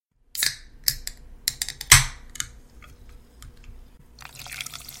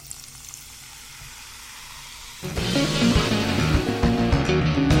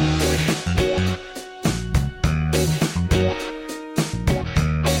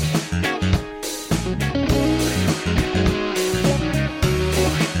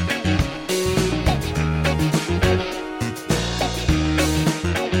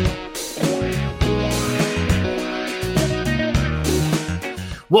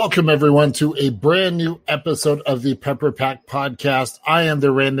Welcome, everyone, to a brand new episode of the Pepper Pack Podcast. I am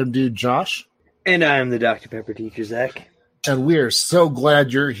the random dude, Josh. And I am the Dr. Pepper teacher, Zach. And we are so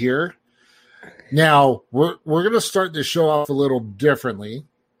glad you're here. Now, we're going to start the show off a little differently,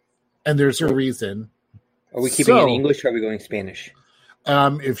 and there's a reason. Are we keeping it in English or are we going Spanish?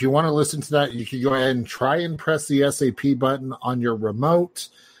 If you want to listen to that, you can go ahead and try and press the SAP button on your remote.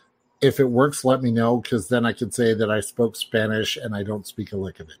 If it works, let me know, because then I can say that I spoke Spanish and I don't speak a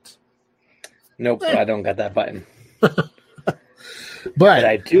lick of it. Nope, I don't got that button. But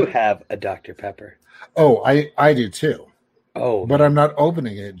I do have a Dr. Pepper. Oh, I do too. Oh. But I'm not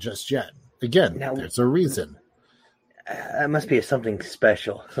opening it just yet. Again, now, there's a reason. That must be something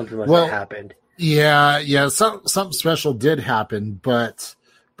special. Something must have happened. Yeah, something special did happen, but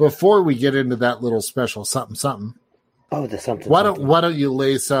before we get into that little special something. Oh, the something. Why don't you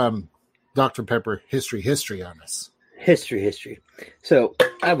lay some Dr. Pepper history on us? History. So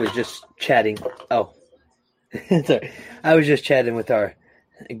I was just chatting. Oh, sorry. I was just chatting with our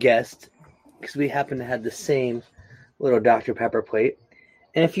guest because we happen to have the same little Dr. Pepper plate.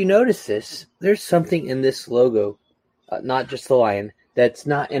 And if you notice this, there's something in this logo, not just the lion, that's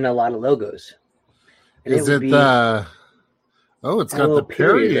not in a lot of logos. And Is it the? Oh, it's got the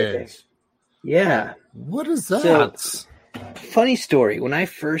period. Right, yeah. What is that? So, funny story. When I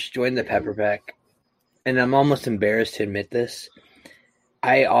first joined the Pepper Pack, and I'm almost embarrassed to admit this,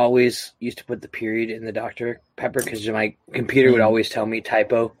 I always used to put the period in the Dr. Pepper because my computer would always tell me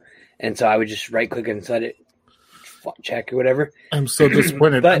typo. And so I would just right click and set it, check or whatever. I'm so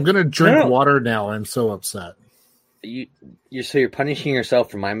disappointed. I'm going to drink water now. I'm so upset. You're punishing yourself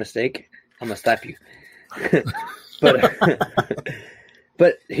for my mistake? I'm going to slap you.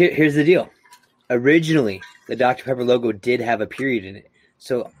 But here's the deal. Originally, the Dr. Pepper logo did have a period in it.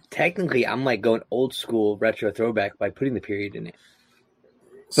 So technically, I'm like going old school retro throwback by putting the period in it.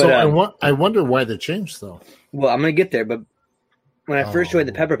 So I wonder why they changed, though. Well, I'm going to get there. But when I first joined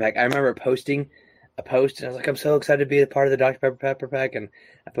the Pepper Pack, I remember posting a post. And I was like, I'm so excited to be a part of the Dr. Pepper Pack. And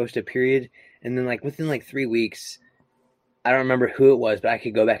I posted a period. And then within 3 weeks, I don't remember who it was, but I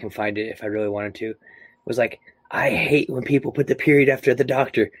could go back and find it if I really wanted to. It was like, I hate when people put the period after the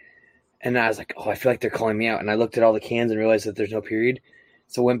doctor. And I was like, I feel like they're calling me out. And I looked at all the cans and realized that there's no period.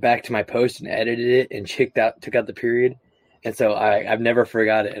 So I went back to my post and edited it and took out the period. And so I've never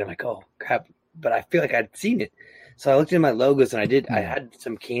forgot it. And I'm like, oh, crap. But I feel like I'd seen it. So I looked at my logos and I had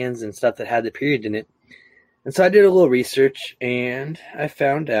some cans and stuff that had the period in it. And so I did a little research and I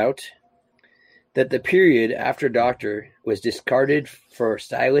found out that the period after Doctor was discarded for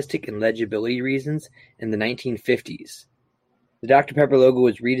stylistic and legibility reasons in the 1950s. The Dr. Pepper logo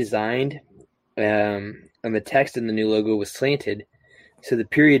was redesigned, and the text in the new logo was slanted, so the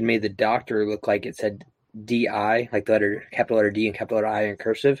period made the Doctor look like it said DI, like the capital letter D and capital letter I in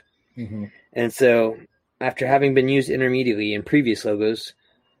cursive. Mm-hmm. And so, after having been used intermediately in previous logos,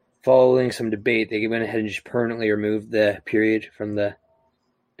 following some debate, they went ahead and just permanently removed the period from the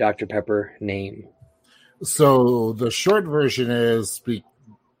Dr. Pepper name. So the short version is,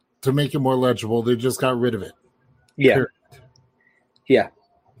 to make it more legible, they just got rid of it. Yeah. Period. Yeah.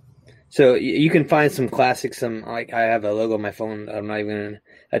 So you can find some classics. I have a logo on my phone. I'm not even going to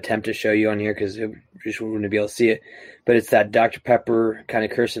attempt to show you on here because it just wouldn't be able to see it. But it's that Dr. Pepper kind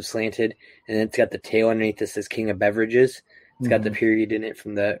of cursive slanted, and then it's got the tail underneath that says King of Beverages. It's got the period in it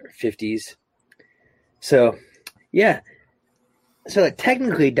from the 50s. So, yeah. So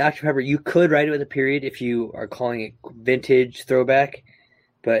technically, Dr. Pepper, you could write it with a period if you are calling it vintage throwback,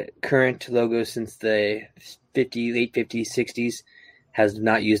 but current logos since the late 50s, 60s has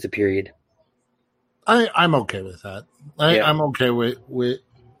not used a period. I'm okay with that. I'm okay with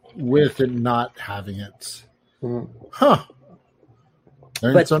it not having it. Mm-hmm. Huh.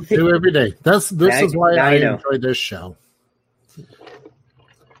 Learn something new every day. This is why I enjoy this show.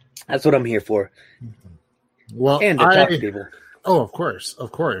 That's what I'm here for. Well, and to talk to people. Oh, of course.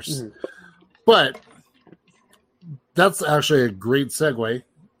 Mm-hmm. But that's actually a great segue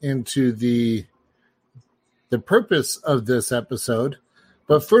into the purpose of this episode.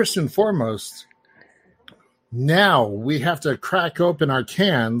 But first and foremost, now we have to crack open our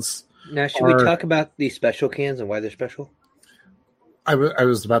cans. Now, should we talk about these special cans and why they're special? I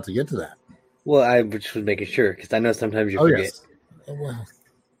was about to get to that. Well, I just was making sure because I know sometimes you forget. Yes. Well,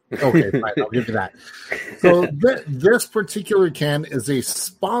 okay, fine. I'll give you that. So this particular can is a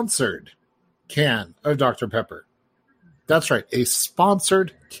sponsored can of Dr. Pepper. That's right, a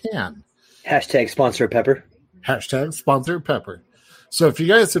sponsored can. Hashtag sponsor Pepper. Hashtag sponsor Pepper. So if you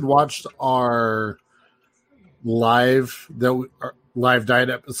guys had watched our live diet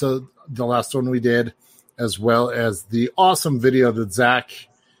episode, the last one we did, as well as the awesome video that Zach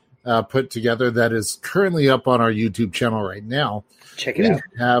put together that is currently up on our YouTube channel right now. Check it out.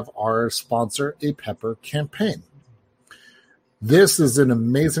 We have our sponsor a pepper campaign. This is an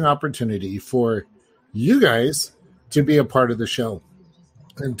amazing opportunity for you guys to be a part of the show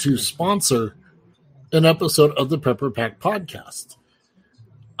and to sponsor an episode of the Pepper Pack podcast.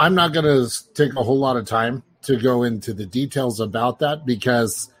 I'm not going to take a whole lot of time to go into the details about that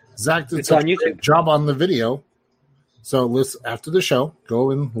because Zach did such a great job on the video. So listen, after the show,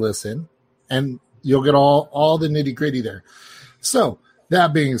 go and listen, and you'll get all the nitty gritty there. So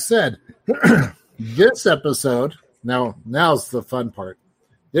that being said, this episode, now's the fun part.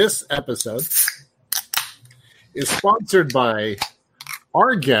 This episode is sponsored by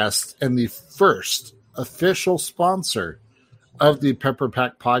our guest and the first official sponsor of the Pepper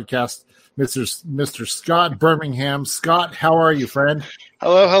Pack podcast, Mr. Scott Birmingham. Scott, how are you, friend?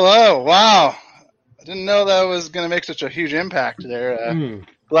 Hello. Wow. I didn't know that was going to make such a huge impact there.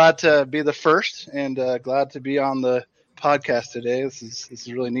 Glad to be the first and glad to be on the podcast today. This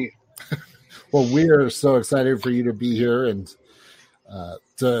is really neat. Well, we are so excited for you to be here and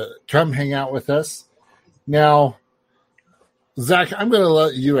to come hang out with us. Now, Zach, I'm going to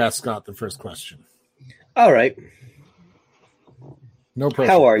let you ask Scott the first question. All right. No problem.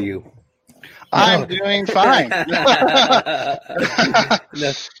 How are you? I'm doing fine. No,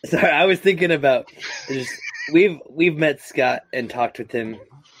 sorry, I was thinking about we've met Scott and talked with him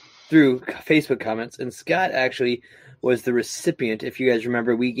through Facebook comments, and Scott actually was the recipient. If you guys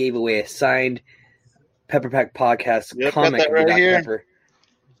remember, we gave away a signed Pepper Pack podcast comic of Dr. Pepper,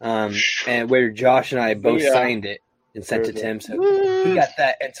 and where Josh and I both signed it and sent it to him. So he got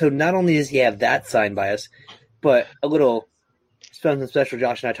that, and so not only does he have that signed by us, but a little something special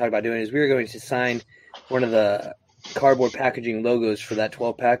Josh and I talked about doing is we were going to sign one of the cardboard packaging logos for that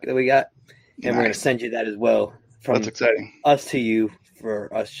 12-pack that we got, and we're going to send you that as well from That's exciting. Us to you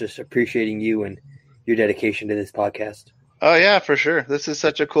for us just appreciating you and your dedication to this podcast. Oh yeah, for sure. This is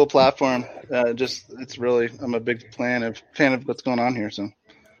such a cool platform. It's really, I'm a big fan of what's going on here, so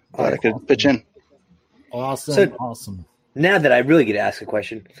glad I could pitch in. Awesome. Now that I really get to ask a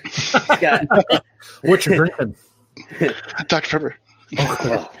question, Scott, what you drinking? Dr. Pepper.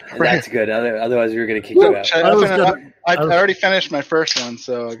 Well, that's good. Otherwise, we were going to kick you out. I already finished my first one,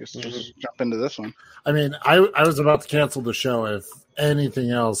 so I guess just jump into this one. I mean, I was about to cancel the show if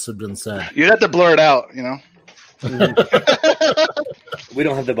anything else had been said. You'd have to blur it out, you know? We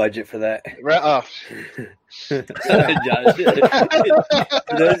don't have the budget for that. Oh. Josh.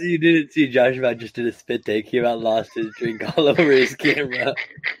 For those of you who didn't see, Josh about just did a spit take. He about lost his drink all over his camera.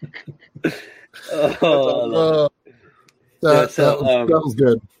 That was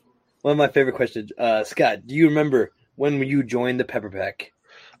good. One of my favorite questions. Scott, do you remember when you joined the Pepper Pack?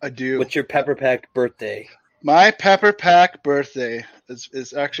 I do. What's your Pepper Pack birthday? My Pepper Pack birthday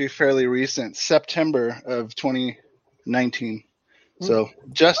is actually fairly recent, September of 2019. So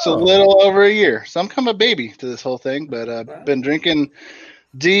just a little over a year. So I'm kind of a baby to this whole thing, but I've been drinking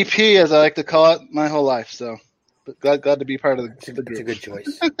DP, as I like to call it, my whole life. So glad to be part of the group. It's a good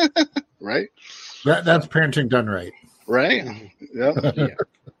choice. Right? That's parenting done right. Right? Yep.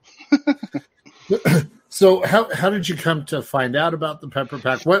 Yeah. So how did you come to find out about the Pepper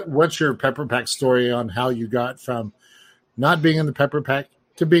Pack? What's your Pepper Pack story on how you got from not being in the Pepper Pack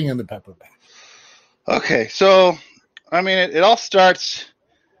to being in the Pepper Pack? Okay, so I mean, it all starts.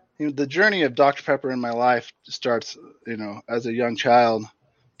 The journey of Dr. Pepper in my life starts, as a young child.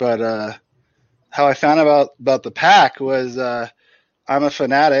 But how I found out about the pack was I'm a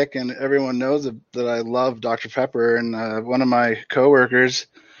fanatic, and everyone knows that I love Dr. Pepper. And one of my coworkers,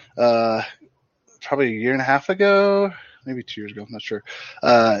 probably a year and a half ago, maybe 2 years ago, I'm not sure.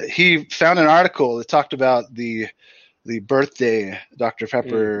 He found an article that talked about the birthday Dr.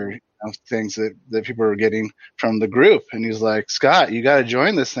 Pepper things that people were getting from the group. And he's like, Scott, you got to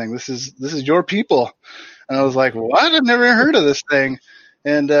join this thing. This is your people. And I was like, what? I've never heard of this thing.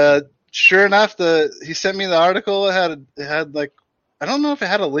 And sure enough, he sent me the article. It had like, I don't know if it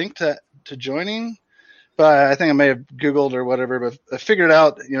had a link to joining, but I think I may have Googled or whatever, but I figured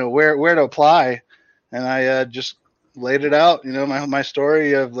out, where to apply. And I just laid it out, my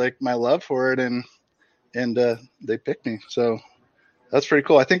story of like my love for it, and they picked me. So that's pretty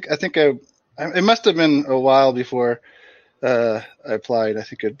cool. I think it must have been a while before I applied. I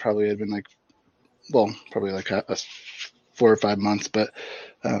think it probably had been probably like a 4 or 5 months, but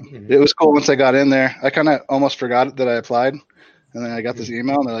it was cool once I got in there. I kind of almost forgot that I applied. And then I got this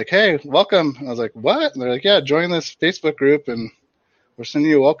email, and they're like, hey, welcome. And I was like, what? And they're like, yeah, join this Facebook group, and we're sending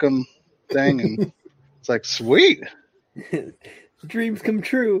you a welcome thing. And it's like, sweet. Dreams come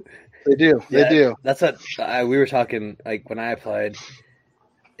true. They do. Yeah, they do. That's what we were talking, like, when I applied.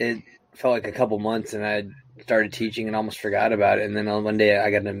 it felt like a couple months, and I started teaching and almost forgot about it. And then on one day,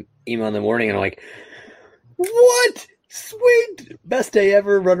 I got an email in the morning, and I'm like, "What? Sweet, best day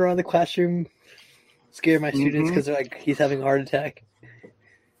ever! Run around the classroom, scare my students because they're like, he's having a heart attack."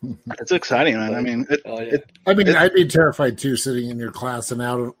 It's exciting, man. I mean, I'd be terrified too, sitting in your class and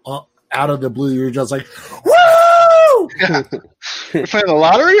out of the blue, you're just like, "Woo!" Yeah. We're playing the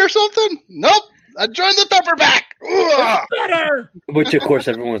lottery or something? Nope. I joined the Pepperpack. Better. Which, of course,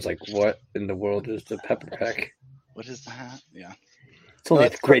 everyone's like, "What in the world is the Pepper Pack?" What is that? Yeah. It's only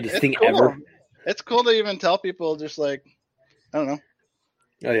the greatest thing ever. It's cool to even tell people, just like, I don't know.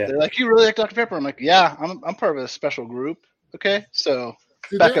 Oh yeah. They're like, "You really like Dr. Pepper?" I'm like, "Yeah, I'm part of a special group." Okay, so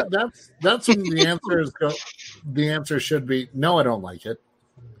See, back up. That's when the answer is the answer should be no. I don't like it.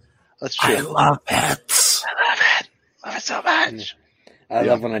 That's true. I love it. I love it so much. I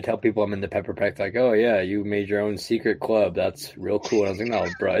love when I tell people I'm in the Pepper Pack, like, "Oh yeah, you made your own secret club. That's real cool." And I was like, "No,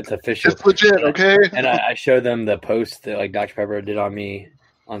 bro, it's official. It's legit, okay?" And I show them the post that like Dr. Pepper did on me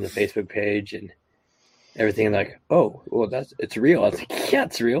on the Facebook page and everything. And like, "Oh, well, it's real." I was like, "Yeah,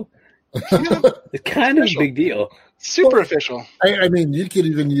 it's real. It's kind of a big deal." Super official. I mean, you could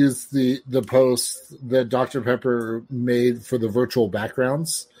even use the post that Dr. Pepper made for the virtual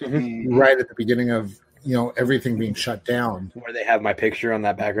backgrounds right at the beginning of everything being shut down. Where they have my picture on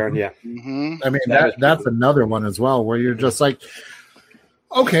that background, yeah. Mm-hmm. I mean, that's another one as well, where you're just like,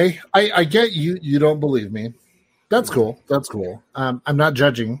 okay, I get you. You don't believe me. That's cool. That's cool. I'm not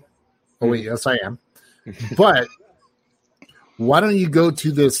judging. Oh wait, yes, I am. But why don't you go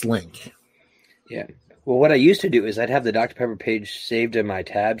to this link? Yeah. Well, what I used to do is I'd have the Dr. Pepper page saved in my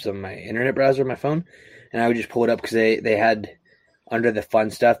tabs on my internet browser on my phone, and I would just pull it up because they had, under the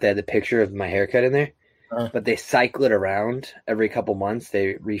fun stuff, they had the picture of my haircut in there. But they cycle it around every couple months.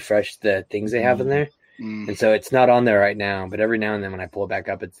 They refresh the things they have in there. And so it's not on there right now, but every now and then when I pull it back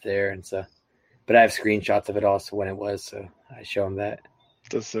up, it's there. And so, but I have screenshots of it also when it was, so I show them that.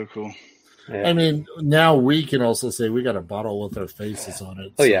 That's so cool. Yeah. I mean, now we can also say we got a bottle with our faces on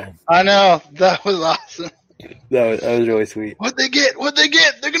it. Oh, yeah. I know. That was awesome. That was really sweet. What'd they get?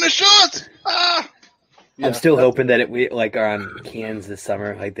 They're going to show us. Ah! Yeah, I'm still hoping that we are on cans this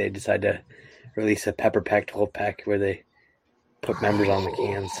summer. Like they decide to release a Pepper Pack 12-pack where they put members on the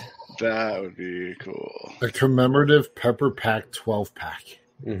cans. That would be cool. A commemorative Pepper Pack 12-pack.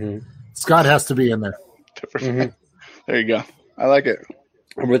 Mm-hmm. Scott has to be in there. There you go. I like it.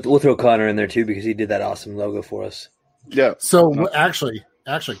 We'll throw Connor in there too because he did that awesome logo for us. Yeah. So actually,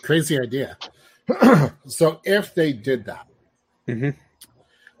 crazy idea. So if they did that,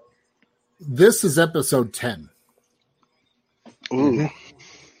 this is episode 10. Ooh.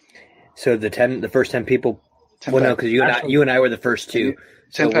 So the first 10 people. 10 well, no, because you and I were the first two.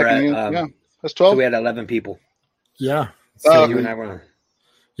 10 So we're pack. at, That's 12. so we had 11 people. Yeah. So you and I were.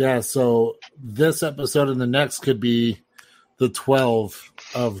 Yeah. So this episode and the next could be the 12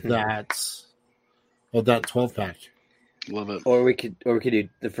 of that 12-pack. Love it. Or we could do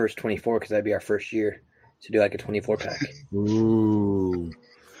the first 24 because that'd be our first year to do like a 24-pack. Ooh.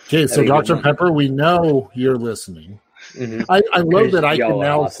 Okay, so That'd be a good Dr. one. Pepper, we know you're listening. Mm-hmm. I love that I Y'all can are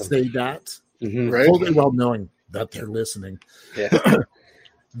now awesome. say that Right? fully well knowing that they're listening. Yeah.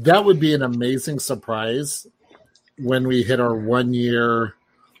 That would be an amazing surprise when we hit our 1 year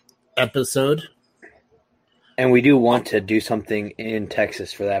episode. And we do want to do something in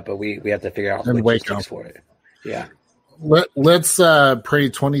Texas for that, but we have to figure out And logistics Waco. for it. Yeah. Let's pray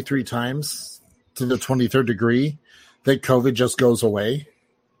 23 times to the 23rd degree that COVID just goes away,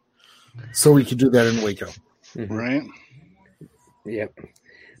 so we could do that in Waco. Mm-hmm. Right? Yep.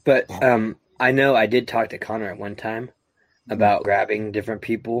 But I know I did talk to Connor at one time about grabbing different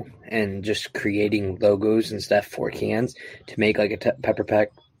people and just creating logos and stuff for cans to make like a Pepper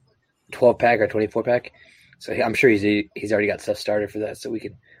Pack 12-pack or 24-pack. So I'm sure he's already got stuff started for that. So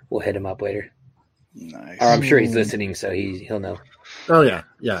we'll hit him up later. Nice. Or I'm sure he's listening, so he'll know. Oh yeah,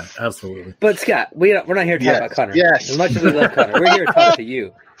 absolutely. But Scott, we're not here to talk about Connor. Yes. As much as we love Connor, we're here to talk to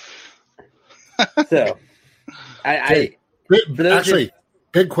you. So,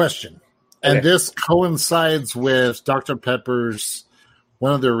 Big question. And Okay. this coincides with Dr. Pepper's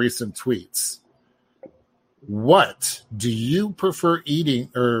one of their recent tweets. What do you prefer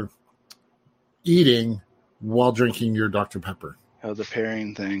eating while drinking your Dr. Pepper? Oh, the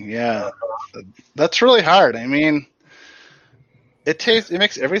pairing thing. Yeah. That's really hard. I mean, it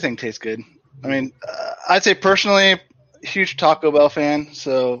makes everything taste good. I mean, I'd say personally, huge Taco Bell fan.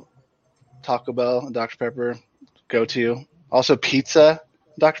 So Taco Bell and Dr. Pepper, go to. Also pizza,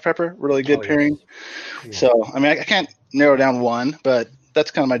 Dr. Pepper, really good pairing. Yeah. So, I mean, I can't narrow down one, but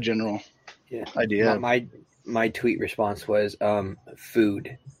that's kind of my general idea. my tweet response was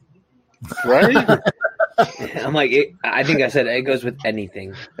food. Right? I'm like, I think I said it goes with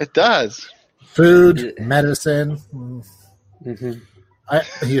anything. It does. Food, medicine. Mm-hmm.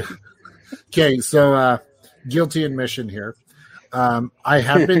 Okay, so guilty admission here. I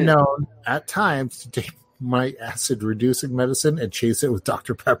have been known at times to take my acid-reducing medicine and chase it with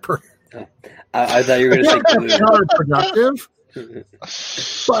Dr. Pepper. I thought you were going to say That's glue.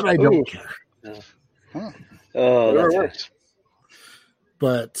 counterproductive, but I don't care. Huh. Oh, Whatever that's works.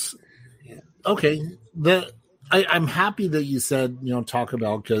 But okay, I'm happy that you said Taco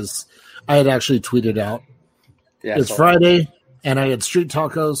Bell, because I had actually tweeted out yeah. it's so- Friday and I had street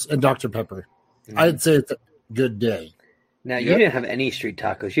tacos and Dr. Pepper. Mhm. I'd say it's a good day. Now you didn't have any street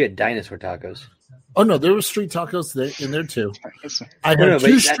tacos. You had dinosaur tacos. Oh no, there were street tacos in there too. Listen, I had No, but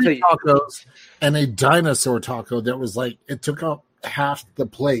two that's street tacos and a dinosaur taco that was like, it took up half the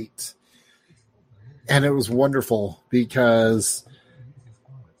plate. And it was wonderful because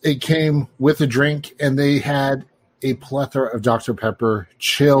it came with a drink and they had a plethora of Dr. Pepper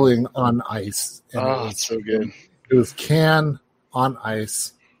chilling on ice. And oh, it's so good. it was can on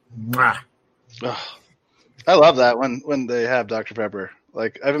ice. Mwah. Oh, I love that when they have Dr. Pepper.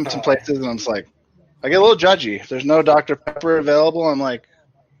 Like, I've been to some places and I'm just like, I get a little judgy. If there's no Dr. Pepper available, I'm like,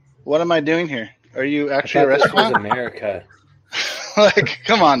 what am I doing here? Are you actually a This was restaurant? America. Like,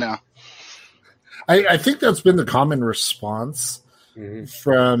 come on now. I think that's been the common response Mhm.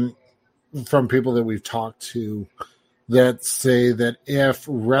 from people that we've talked to that say that if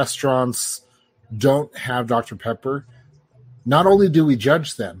restaurants don't have Dr. Pepper, not only do we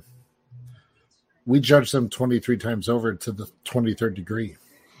judge them, we judge them 23 times over to the 23rd degree.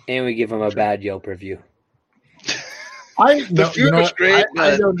 And we give them a bad Yelp review. The food was great,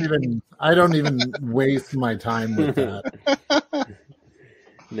 I but- I don't even waste my time with that.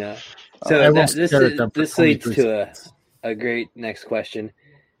 No. I So will this stare at them for this leads 23 to seconds. a great next question.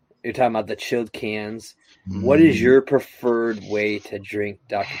 You're talking about the chilled cans. What is your preferred way to drink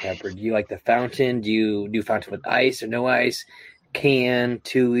Dr. Pepper? Do you like the fountain? Do you do fountain with ice or no ice? Can,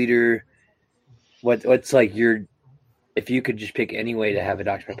 2 liter? What's like your, if you could just pick any way to have a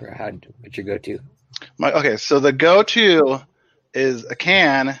Dr. Pepper, what's your go-to? Okay, so the go-to is a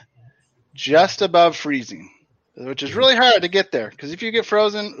can just above freezing, which is really hard to get there because if you get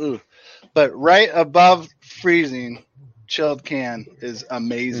frozen, ooh. But right above freezing, chilled can is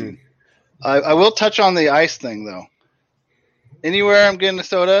amazing. I will touch on the ice thing though. Anywhere I'm getting a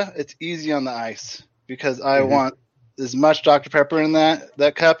soda, it's easy on the ice because I want as much Dr. Pepper in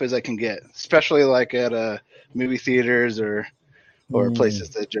that cup as I can get, especially like at movie theaters or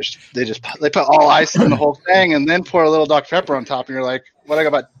places that they put all ice in the whole thing and then pour a little Dr. Pepper on top, and you're like, what, I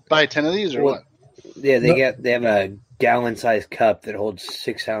got to buy 10 of these or what? Yeah, they have a gallon-sized cup that holds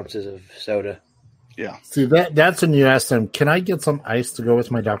 6 ounces of soda. Yeah, See, that's when you ask them, can I get some ice to go with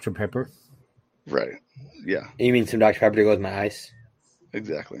my Dr. Pepper? right. Yeah, You mean some Dr. Pepper to go with my ice?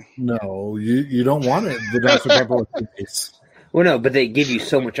 exactly. No, you don't want it. The Dr. Pepper with the ice. Well, no, but they give you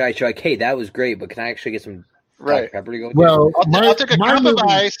so much ice. You're like, hey, that was great, but can I actually get some Right. Dr. Pepper to go with Well, I'll take a my cup of movie-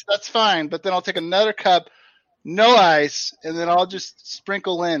 ice, that's fine, but then I'll take another cup, no ice, and then I'll just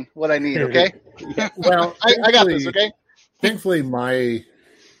sprinkle in what I need, okay? Well, I got this, okay? Thankfully, my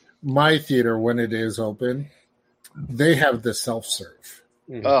theater, when it is open, they have the self-serve.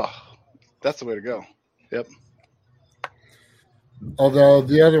 Oh, that's the way to go. Yep. Although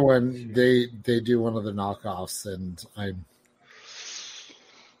the other one, they do one of the knockoffs, and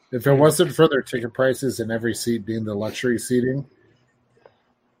if it wasn't for their ticket prices and every seat being the luxury seating,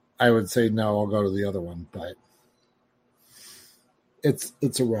 I would say no, I'll go to the other one. But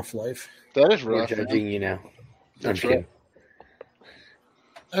it's a rough life. That is We're rough. judging you now. I'm That's kidding.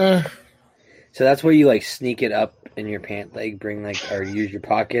 Uh, So that's where you like sneak it up in your pant leg, bring like, or use your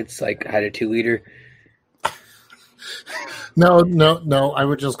pockets, like hide a 2 liter. no. I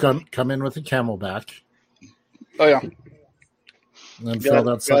would just come in with a Camelback Oh, yeah. and Got fill it, that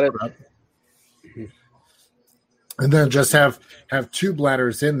got sucker it. up. And then just have 2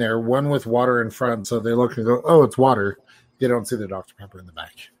 bladders in there, one with water in front, so they look and go, oh, it's water. You don't see the Dr. Pepper in the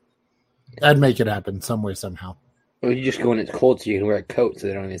back. I'd make it happen some way, somehow. Well, you just go when it's cold, so you can wear a coat, so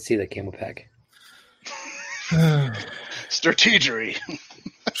they don't even see the Camelback. Strategery.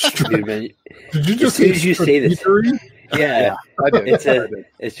 Dude, man, Did you just As soon as you say this- strategery? yeah, I did. it's I did.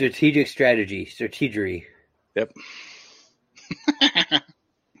 a strategic strategy, strategery. Yep.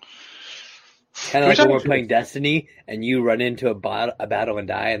 Kind of like Which when we're I- playing Destiny, and you run into a battle and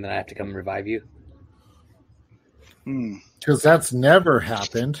die, and then I have to come and revive you. Because that's never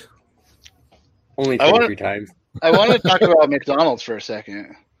happened. Only I wanna- 33 times. I want to talk about McDonald's for a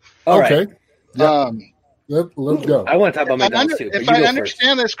second. All okay. right. Yep. Let's go. I want to talk about McDonald's too. If I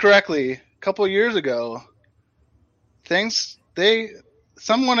understand this correctly, a couple of years ago,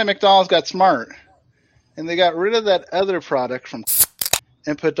 someone at McDonald's got smart, and they got rid of that other product from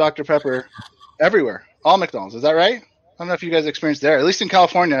and put Dr. Pepper everywhere. All McDonald's. Is that right? I don't know if you guys experienced there. At least in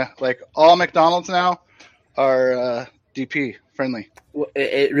California, like all McDonald's now are DP friendly. Well,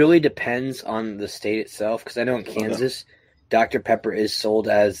 it really depends on the state itself, because I know in Kansas, Dr. Pepper is sold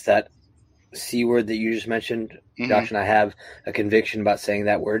as that C word that you just mentioned. Mm-hmm. Josh and I have a conviction about saying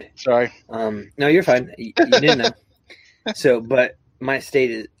that word. Sorry. No, you're fine. You didn't know. So, but my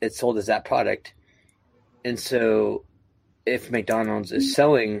state, it's sold as that product. And so if McDonald's is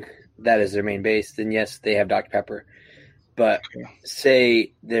selling that as their main base, then yes, they have Dr. Pepper. But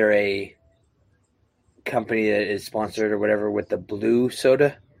say they're a company that is sponsored or whatever with the blue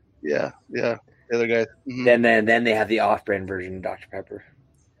soda. Yeah. The other guys. Mm-hmm. Then they have the off-brand version of Dr. Pepper.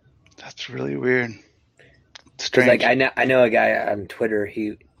 That's really weird. Strange. Like I know a guy on Twitter.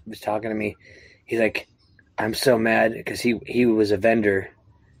 He was talking to me. He's like, I'm so mad because he was a vendor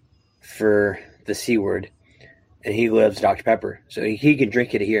for the C word, and he loves Dr. Pepper, so he can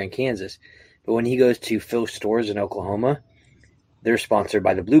drink it here in Kansas. But when he goes to Phil stores in Oklahoma, they're sponsored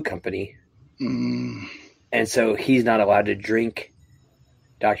by the Blue Company. And so he's not allowed to drink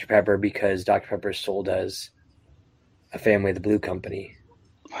Dr. Pepper because Dr. Pepper is sold as a family of the Blue Company.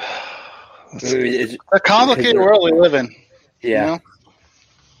 It's a complicated world we live in. Yeah. You know?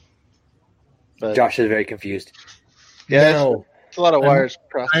 But, Josh is very confused. Yeah, no, it's a lot of wires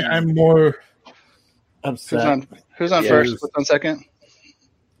crossing. I'm more upset. Who's on first? What's on second?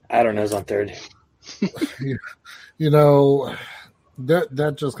 I don't know. Who's on third? You know,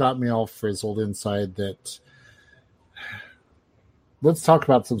 that just got me all frizzled inside. That let's talk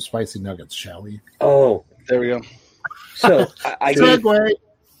about some spicy nuggets, shall we? Oh, there we go. So I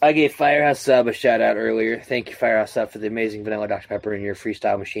gave Firehouse Sub a shout out earlier. Thank you, Firehouse Sub, for the amazing vanilla Dr. Pepper in your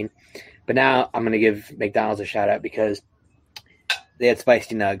freestyle machine. But now I'm going to give McDonald's a shout out because they had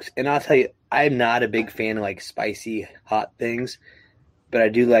spicy nugs. And I'll tell you, I'm not a big fan of like spicy hot things, but I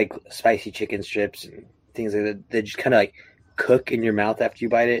do like spicy chicken strips and things like that. They just kind of like cook in your mouth after you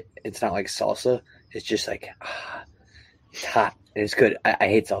bite it. It's not like salsa. It's just like, it's hot and it's good. I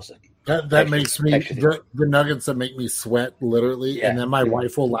hate salsa. That makes me the nuggets that make me sweat literally, and then my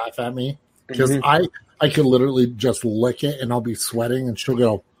wife will laugh at me because I can literally just lick it and I'll be sweating and she'll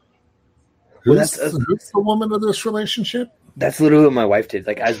go, "Who's the woman of this relationship?" That's literally what my wife did.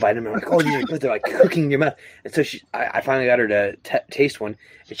 Like I was biting them, I'm like, "Oh, these are good." They're like cooking in your mouth, and so I finally got her to taste one,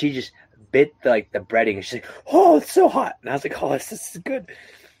 and she just bit the breading, and she's like, "Oh, it's so hot," and I was like, "Oh, this is good."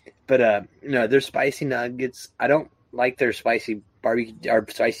 But their spicy nuggets, I don't like their spicy barbecue or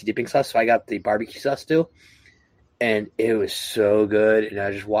spicy dipping sauce, so I got the barbecue sauce still, and it was so good. And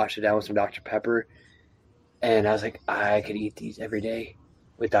I just washed it down with some Dr. Pepper, and I was like, I could eat these every day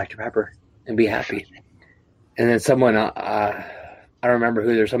with Dr. Pepper and be happy. And then someone, I don't remember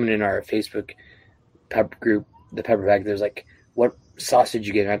who, there's someone in our Facebook pepper group, the Pepper Pack, there's like, what sauce did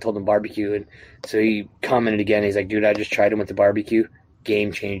you get? And I told him barbecue, and so he commented again. He's like, dude, I just tried them with the barbecue,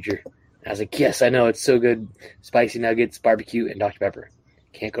 game changer. I was like, yes, I know. It's so good. Spicy nuggets, barbecue, and Dr. Pepper.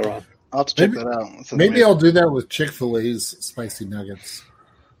 Can't go wrong. I'll have to check that out. Maybe I'll do that with Chick-fil-A's spicy nuggets.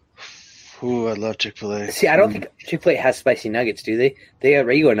 Ooh, I love Chick-fil-A. See, I don't think Chick-fil-A has spicy nuggets, do they? They have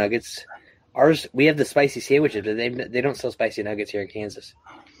regular nuggets. Ours, we have the spicy sandwiches, but they don't sell spicy nuggets here in Kansas.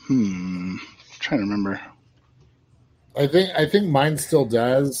 I'm trying to remember. I think mine still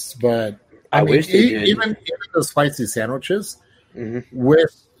does, but I wish they did. Even the spicy sandwiches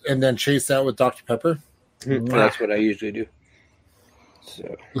with. And then chase that with Dr. Pepper. That's what I usually do.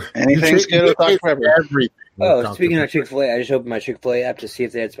 So anything's good with Dr. Pepper. Everything. Speaking of Chick-fil-A, I just opened my Chick-fil-A app to see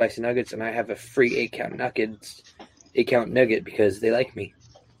if they had spicy nuggets, and I have a free 8-count nugget because they like me.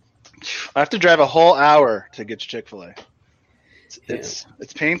 I have to drive a whole hour to get to Chick-fil-A. It's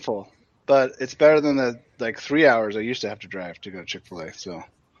painful, but it's better than the 3 hours I used to have to drive to go to Chick-fil-A. So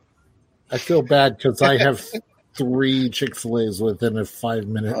I feel bad because I have 3 Chick-fil-A's within a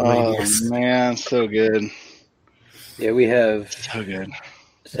 5-minute radius. Oh man, so good. Yeah, we have so good.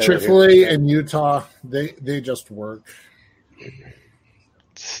 Chick-fil-A in Utah, they just work.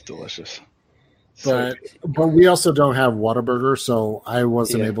 It's delicious. But we also don't have Whataburger, so I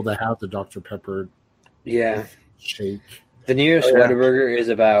wasn't able to have the Dr. Pepper shake. The nearest Whataburger is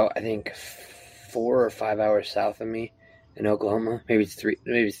about, I think, 4 or 5 hours south of me in Oklahoma. Maybe it's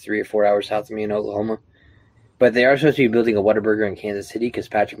 3 or 4 hours south of me in Oklahoma. But they are supposed to be building a Whataburger in Kansas City because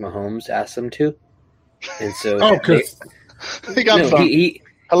Patrick Mahomes asked them to. And so he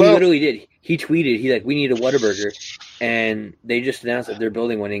literally did. He tweeted, we need a Whataburger. And they just announced that they're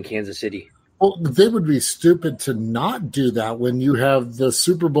building one in Kansas City. Well, they would be stupid to not do that when you have the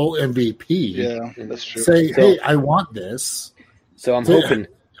Super Bowl MVP. Yeah, that's true. Say, hey, I want this. So I'm hoping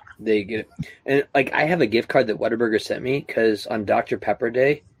they get it. And like, I have a gift card that Whataburger sent me because on Dr. Pepper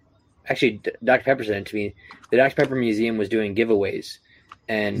Day, actually, Dr. Pepper sent it to me. The Dr. Pepper Museum was doing giveaways.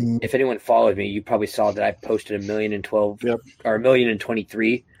 And if anyone followed me, you probably saw that I posted 1,012 or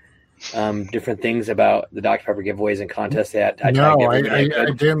 1,023 different things about the Dr. Pepper giveaways and contests. I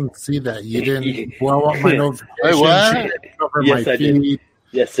didn't see that. You didn't blow up my notifications. Wait, what? Cover Yes, my I feed. did.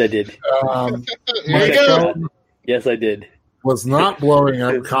 Yes, I did. Here you go. Yes, I did. Was not blowing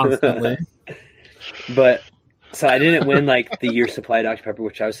up constantly. But so I didn't win like the year supply of Dr. Pepper,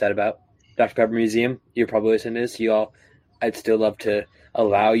 which I was sad about. Dr. Pepper Museum, you're probably listening to this. You all, I'd still love to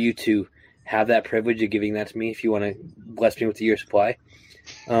allow you to have that privilege of giving that to me if you want to bless me with the year supply.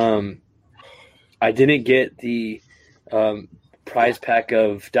 I didn't get the prize pack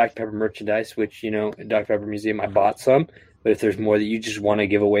of Dr. Pepper merchandise, which, you know, at Dr. Pepper Museum, I bought some. But if there's more that you just want to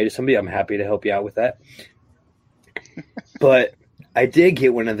give away to somebody, I'm happy to help you out with that. But I did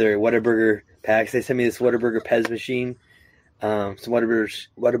get one of their Whataburger packs. They sent me this Whataburger Pez machine, some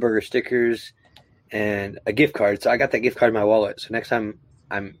Whataburger stickers, and a gift card. So I got that gift card in my wallet. So next time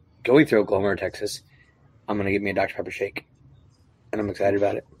I'm going through Oklahoma or Texas, I'm going to get me a Dr. Pepper shake. And I'm excited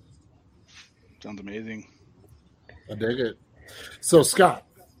about it. Sounds amazing. I dig it. So, Scott,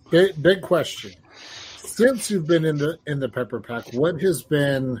 big question. Since you've been in the Pepper Pack, what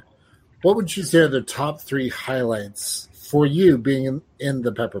would you say are the top 3 highlights for you being in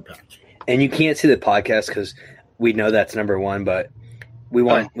the Pepper Pack? And you can't see the podcast because we know that's number 1, but we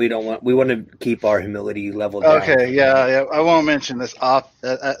want to keep our humility level down. Okay, yeah. I won't mention this off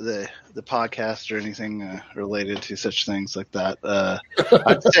at the podcast or anything related to such things like that.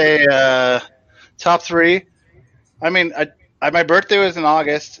 I'd say top 3. I mean, my birthday was in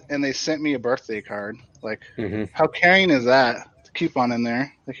August, and they sent me a birthday card. Like, how caring is that? The coupon in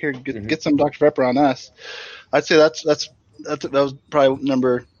there. Like, here, get some Dr. Pepper on us. I'd say that was probably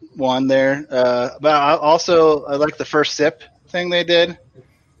number 1 there. But I like the first sip thing they did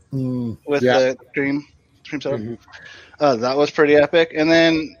with the cream soda. That was pretty epic. And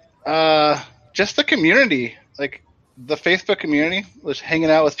then just the community, like the Facebook community, was hanging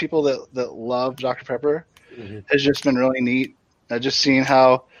out with people that love Dr. Pepper has just been really neat. Just seeing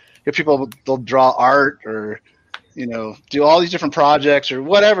how people, they'll draw art or, you know, do all these different projects or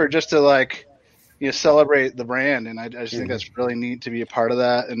whatever just to, like, you know, celebrate the brand. And I just think that's really neat to be a part of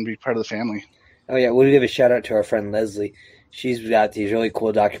that and be part of the family. Oh, yeah. We'll give a shout out to our friend Leslie. She's got these really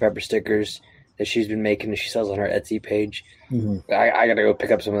cool Dr. Pepper stickers that she's been making and she sells on her Etsy page. I got to go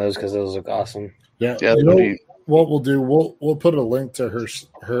pick up some of those because those look awesome. Yeah. You know what we'll do? We'll put a link to her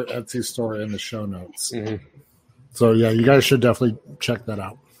Etsy store in the show notes. So, yeah, you guys should definitely check that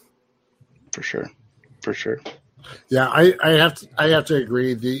out. For sure. Yeah, I have to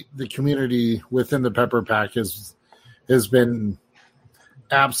agree. The community within the Pepper Pack has been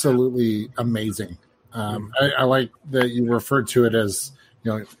absolutely amazing. I like that you referred to it as,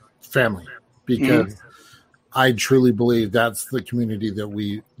 you know, family, because I truly believe that's the community that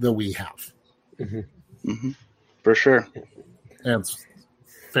we have. For sure. And it's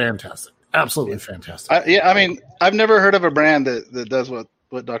fantastic. Absolutely fantastic. I mean, I've never heard of a brand that does what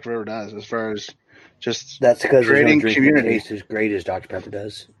Dr. Pepper does as far as just that's because creating no community. Tastes as great as Dr. Pepper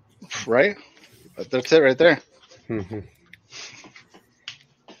does. Right? That's it right there.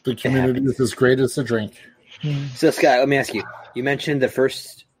 The community is as great as the drink. So, Scott, let me ask you. You mentioned the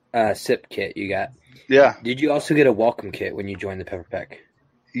first sip kit you got. Yeah. Did you also get a welcome kit when you joined the Pepper Pack?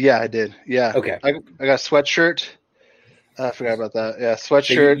 Yeah, I did. Yeah. Okay. I got a sweatshirt. I forgot about that. Yeah,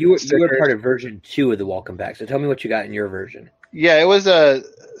 sweatshirt. So you were part of version 2 of the welcome pack. So tell me what you got in your version. Yeah, it was a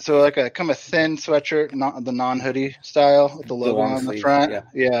kind of thin sweatshirt, not the non-hoodie style with the logo on the front.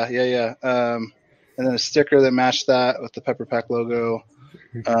 Yeah. And then a sticker that matched that with the Pepper Pack logo.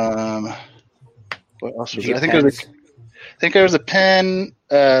 What else was there? I think there was a pen.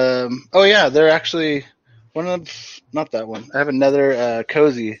 They're actually not that one. I have another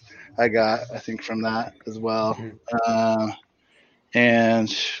cozy I got, I think, from that as well.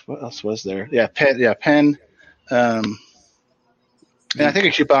 And what else was there? Yeah, pen. And I think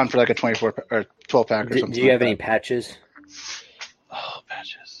a coupon for like a 24 or 12 pack or something. Do you have any patches? Oh,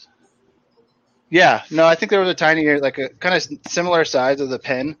 patches. Yeah, no, I think there was a tiny, like a kind of similar size of the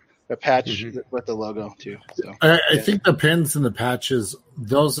pen, a patch with the logo too. So I think the pins and the patches,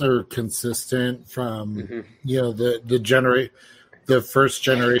 those are consistent from you know the first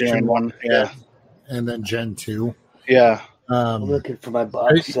generation Gen 1, and then Gen 2. Yeah. I'm looking for my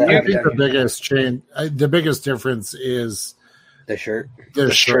box. I think the biggest difference is The shirt.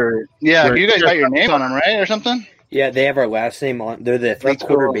 The shirt. Yeah, Right. you guys got your name on them, right, or something? Yeah, they have our last name on. They're the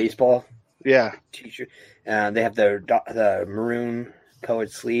three-quarter cool. baseball Yeah. t-shirt. They have the maroon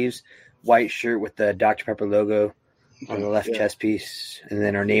colored sleeves, white shirt with the Dr. Pepper logo on the left chest piece, and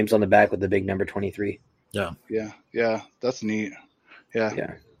then our names on the back with the big number 23. Yeah. That's neat. Yeah.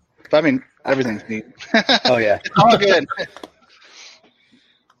 Yeah. I mean, everything's neat. Oh yeah. All good.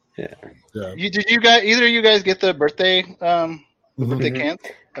 Yeah. Did you guys? Either of you guys get the birthday birthday cans?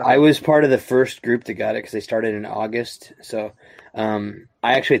 I was part of the first group that got it because they started in August. So I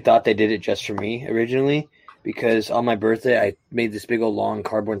actually thought they did it just for me originally because on my birthday I made this big old long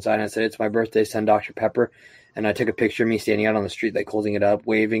cardboard sign. I said, "It's my birthday, send Dr. Pepper," and I took a picture of me standing out on the street, like holding it up,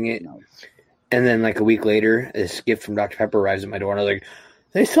 waving it. And then like a week later, this gift from Dr. Pepper arrives at my door, and I was like,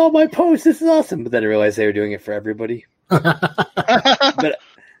 "They saw my post. This is awesome!" But then I realized they were doing it for everybody.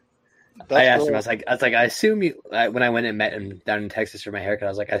 But I asked him. I was like, I assume you. When I went and met him down in Texas for my haircut, I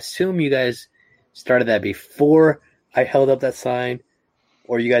was like, I assume you guys started that before I held up that sign,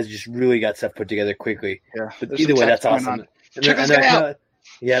 or you guys just really got stuff put together quickly. Yeah. But either way, that's awesome. And Check us they're like, out.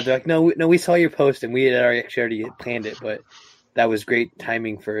 they're like, no, we saw your post and we had already planned it, but that was great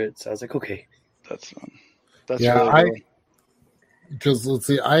timing for it. So I was like, okay, That's fun. That's Yeah, really cool. Because let's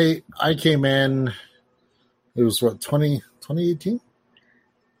see, I came in. It was what 2018.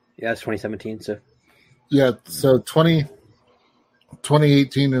 yeah, it's 2017. So Yeah, so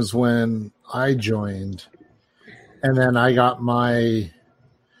 2018 is when I joined, and then I got the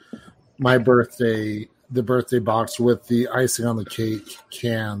birthday box with the icing on the cake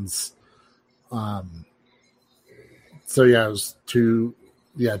cans. So yeah, it was 2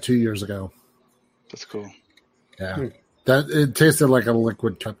 years ago. That's cool. Yeah, that it tasted like a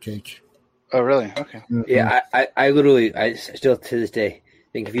liquid cupcake. Oh, really? Okay. yeah, I literally, I still to this day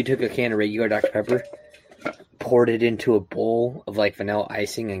think if you took a can of regular Dr. Pepper, poured it into a bowl of like vanilla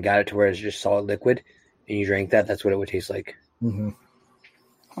icing and got it to where it's just solid liquid, and you drank that, that's what it would taste like. Mm-hmm.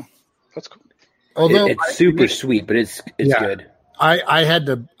 That's cool. Although It's super sweet, but it's good. I had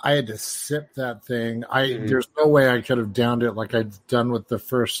to sip that thing. There's no way I could have downed it like I've done with the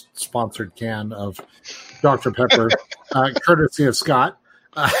first sponsored can of Dr. Pepper, courtesy of Scott.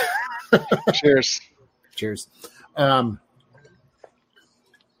 Cheers. Cheers. Oh,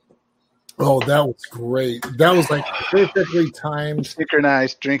 that was great. That was like perfectly timed.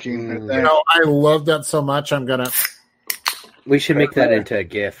 Synchronized drinking. Right there. You know, I love that so much. I'm gonna We should make that into a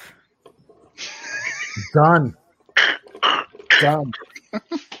GIF. done.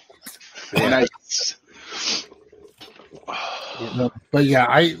 Nice. But yeah,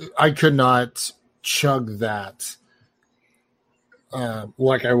 I could not chug that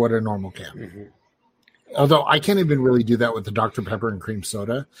like I would a normal can. Mm-hmm. Although I can't even really do that with the Dr. Pepper and cream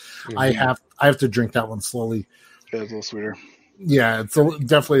soda. Mm-hmm. I have to drink that one slowly. Yeah, it's a little sweeter. Yeah, it's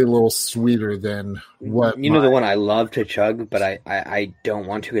definitely a little sweeter than what You know the one I love to chug, but I don't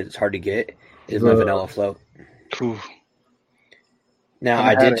want to because it's hard to get, is my vanilla float. Ooh. Now, I I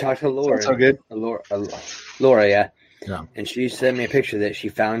had did it. talk to Laura. Sounds so good. Laura, yeah. Yeah. And she sent me a picture that she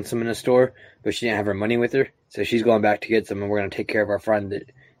found some in a store, but she didn't have her money with her. So she's going back to get some, and we're going to take care of our friend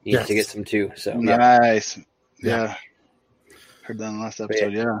that needs to get some too. So Nice. Yeah. Heard that in the last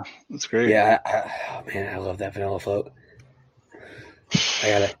episode. Yeah. That's great. yeah, I love that vanilla float.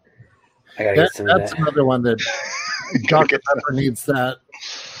 I gotta get some of That's that. another one that Dr. Pepper needs that.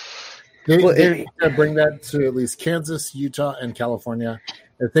 They need to bring that to at least Kansas, Utah, and California.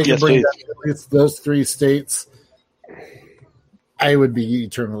 If they can bring that to at least those 3 states, I would be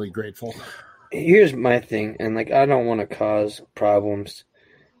eternally grateful. Here's my thing, and like I don't want to cause problems,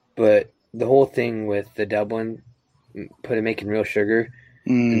 but the whole thing with the Dublin making real sugar,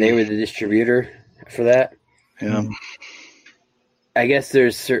 and they were the distributor for that. Yeah. I guess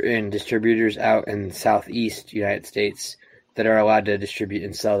there's certain distributors out in Southeast United States that are allowed to distribute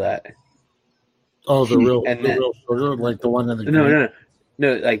and sell that. Oh, the real sugar, like the one in the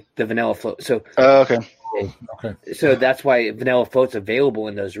No, like the vanilla float. So Okay. So that's why vanilla float's available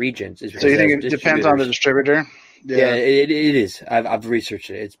in those regions. So you think it depends on the distributor? Yeah, it is. I've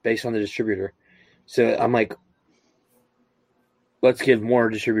researched it. It's based on the distributor. So I'm like, let's give more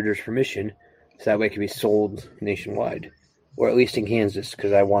distributors permission, so that way it can be sold nationwide, or at least in Kansas,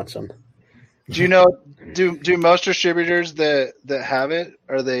 because I want some. Do you know? Do most distributors that have it,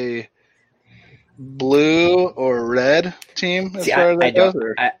 are they blue or red team as far as that goes?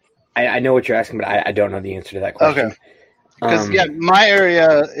 I know what you're asking, but I don't know the answer to that question. Okay. my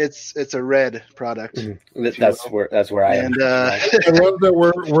area it's a red product. That's where I am. And I love that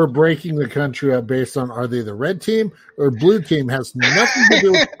we're breaking the country up based on are they the red team or blue team has nothing to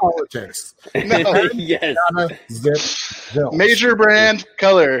do with politics. Yes. Zip. Major brand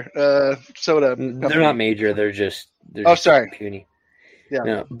color soda. They're not major. They're just sorry. puny. Yeah.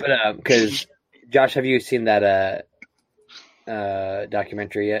 No, but because Josh, have you seen that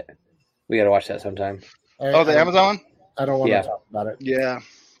documentary yet? We got to watch that sometime. The Amazon one? I don't want to talk about it. Yeah.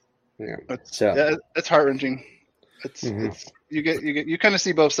 It's heart wrenching. It's you kind of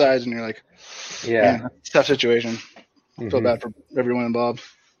see both sides, and you're like, man, it's a tough situation. Feel bad for everyone involved.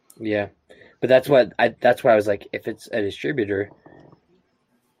 Yeah, but that's why I was like, if it's a distributor,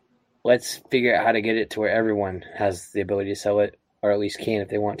 let's figure out how to get it to where everyone has the ability to sell it, or at least can if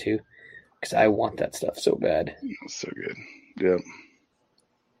they want to, because I want that stuff so bad. That's so good. Yeah.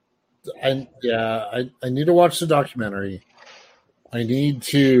 I need to watch the documentary. I need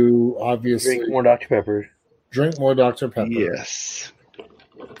to obviously drink more Dr. Pepper. Yes.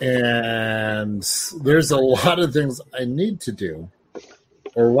 And there's a lot of things I need to do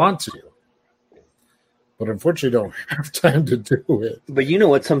or want to do, but unfortunately don't have time to do it. But you know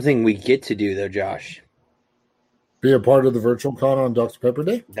what's something we get to do though, Josh? Be a part of the virtual con on Dr. Pepper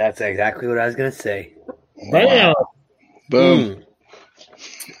Day? That's exactly what I was going to say. Bam! Boom.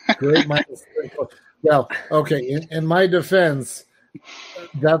 Great minds. Well, okay. In my defense,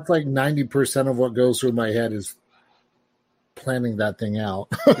 that's like 90% of what goes through my head is planning that thing out.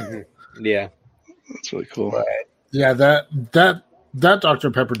 Yeah, that's really cool. Right. Yeah, that Dr.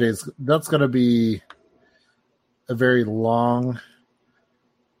 Pepper Days, that's going to be a very long,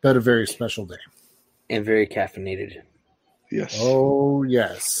 but a very special day, and very caffeinated. Yes. Oh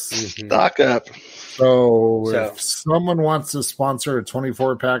yes. Stock up. So if someone wants to sponsor a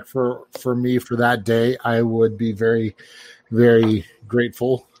 24-pack for me for that day, I would be very, very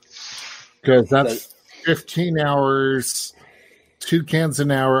grateful, because that's 15 hours, 2 cans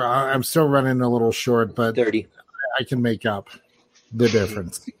an hour. I'm still running a little short, but 30. I can make up the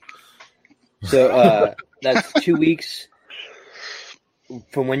difference. So that's 2 weeks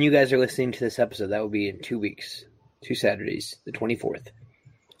from when you guys are listening to this episode. That will be in 2 weeks, 2 Saturdays, the 24th.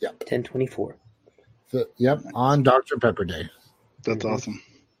 Yep. 10/24. On Dr. Pepper Day. That's awesome.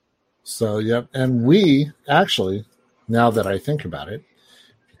 So, and we actually, now that I think about it,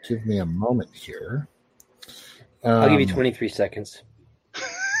 give me a moment here. I'll give you 23 seconds.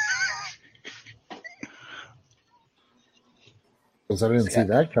 Because I didn't see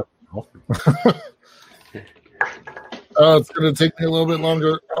that coming. Oh, it's going to take me a little bit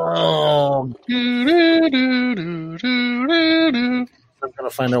longer. Oh. I'm going to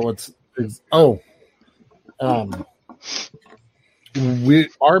find out what's...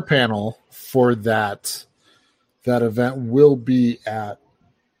 our panel for that event will be at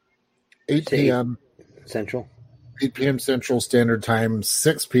 8 p.m. Central. 8 p.m. Central Standard Time,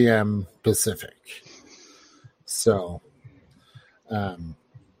 6 p.m. Pacific. So,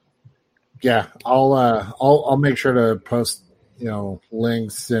 I'll make sure to post,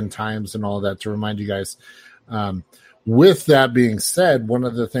 links and times and all that to remind you guys. With that being said, one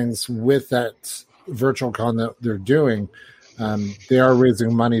of the things with that virtual con that they're doing, they are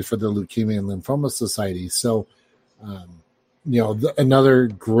raising money for the Leukemia and Lymphoma Society. So, another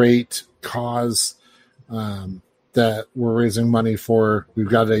great cause that we're raising money for. We've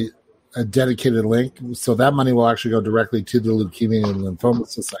got a dedicated link, so that money will actually go directly to the Leukemia and Lymphoma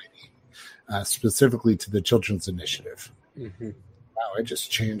Society, specifically to the Children's Initiative. Mm-hmm. Wow, I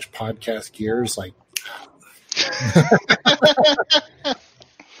just changed podcast gears like.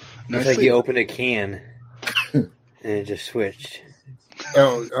 It's like you opened a can and it just switched.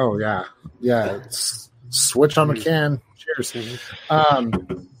 Oh yeah. Switch on the can. Cheers.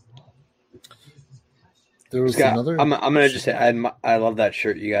 Mm-hmm. There was Scott, another. I'm gonna just say I love that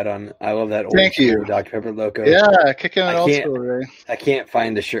shirt you got on. I love that old Thank you. Dr. Pepper logo. Yeah, kicking it old school, right? I can't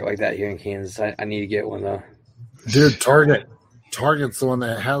find a shirt like that here in Kansas. I need to get one though. Dude, Target's the one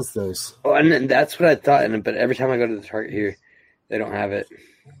that has those. Oh, and that's what I thought. But every time I go to the Target here, they don't have it.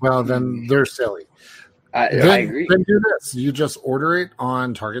 Well, then they're silly. I agree. Then do this. You just order it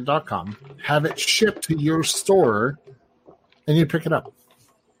on Target.com, have it shipped to your store, and you pick it up.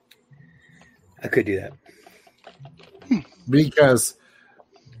 I could do that. Because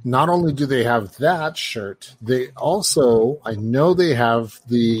not only do they have that shirt, they also, I know they have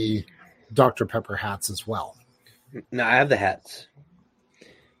the Dr. Pepper hats as well. No, I have the hats.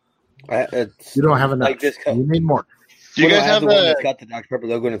 You don't have enough. Like this you need more. Do you guys have the one that's got the Dr. Pepper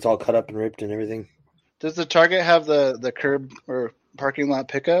logo and it's all cut up and ripped and everything? Does the Target have the curb or parking lot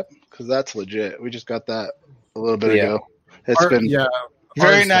pickup? Because that's legit. We just got that a little bit ago. It's been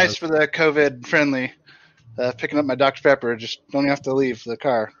very ours nice does. for the COVID friendly. Picking up my Dr. Pepper, just don't even have to leave the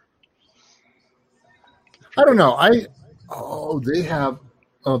car. I don't know. They have.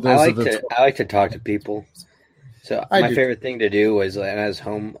 Oh, those I are the. like to talk to people. So I my do. favorite thing to do was when I was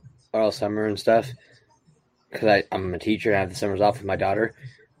home all summer and stuff, because I'm a teacher and I have the summers off with my daughter.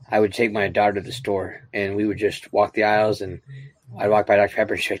 I would take my daughter to the store and we would just walk the aisles and I'd walk by Dr.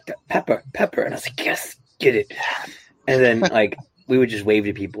 Pepper and she'd be like, Pepper. And I was like, yes, get it. And then like we would just wave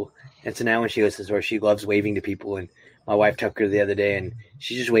to people. And so now when she goes to the store, she loves waving to people. And my wife took her the other day and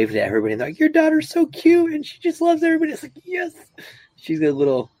she just waved at everybody. And they're like, your daughter's so cute. And she just loves everybody. It's like, yes. She's a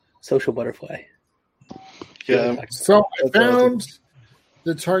little social butterfly. Yeah. So I found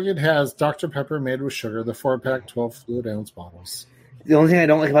the Target has Dr. Pepper made with sugar, the 4-pack, 12 fluid ounce bottles. The only thing I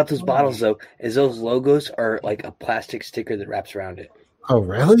don't like about those bottles, though, is those logos are like a plastic sticker that wraps around it. Oh,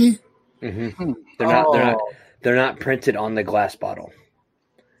 really? Mm-hmm. They're not printed on the glass bottle.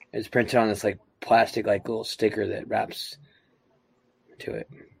 It's printed on this like plastic like little sticker that wraps to it.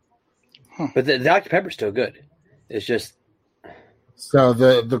 But the Dr. Pepper's still good. It's just So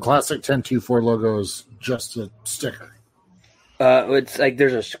the classic 1024 logo is just a sticker. it's like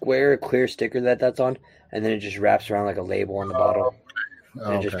there's a square clear sticker that's on, and then it just wraps around like a label on the bottle.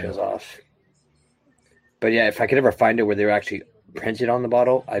 And it just peels off. But yeah, if I could ever find it where they were actually printed on the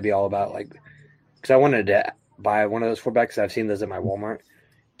bottle, I'd be all about like, because I wanted to buy one of those 4-packs. I've seen those at my Walmart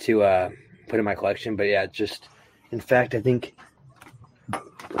to put in my collection. But yeah, just in fact, I think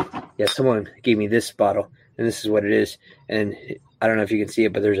someone gave me this bottle, and this is what it is. And I don't know if you can see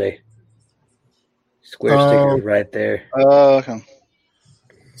it, but there's a square sticker right there. Oh, okay.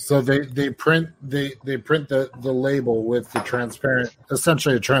 So they print the label with the transparent,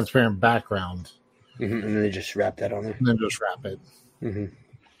 essentially a transparent background, And then they just wrap that on there. and then just wrap it. Mm-hmm.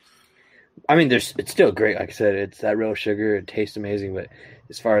 I mean, it's still great. Like I said, it's that real sugar. It tastes amazing, but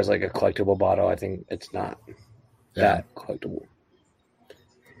as far as like a collectible bottle, I think it's not that collectible.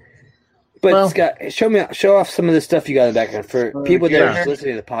 But Scott, show off some of the stuff you got in the background for people that are just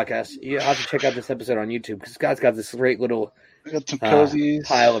listening to the podcast. You have to check out this episode on YouTube because Scott's got this great little I got some cozies.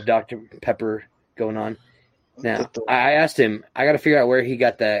 pile of Dr. Pepper going on. Now, I asked him, I got to figure out where he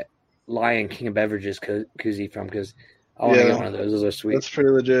got that Lion King of Beverages koozie from because I want to get one of those. Those are sweet. That's pretty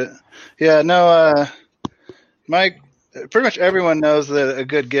legit. Yeah, no, pretty much everyone knows that a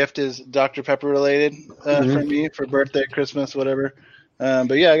good gift is Dr. Pepper related for me, for birthday, Christmas, whatever.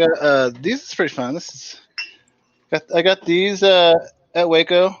 But yeah, I got these. Is pretty fun. I got these at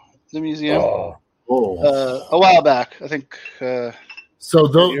Waco, the museum, a while back. I think. So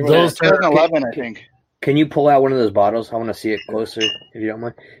those 2011, I think. Can you pull out one of those bottles? I want to see it closer, if you don't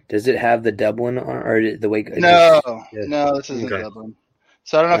mind. Does it have the Dublin or the Waco? No, this isn't Dublin.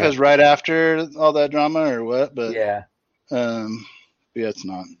 So I don't know if it's right after all that drama or what, but yeah, it's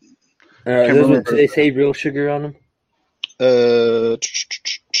not. Do they say real sugar on them?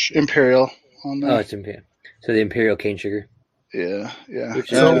 Imperial on there. Oh, it's Imperial. So the Imperial cane sugar. Yeah.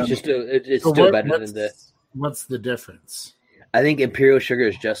 Which is still better than the. What's the difference? I think Imperial sugar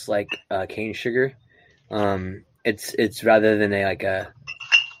is just like cane sugar. It's rather than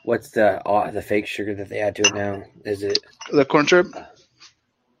what's the fake sugar that they add to it now? Is it the corn syrup?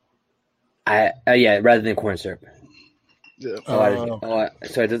 Rather than corn syrup. Yeah.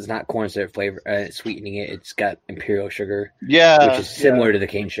 So it's not corn syrup flavor sweetening it. It's got Imperial sugar. Yeah, which is similar to the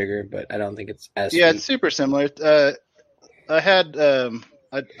cane sugar, but I don't think it's as. Yeah, sweet. it's super similar. I had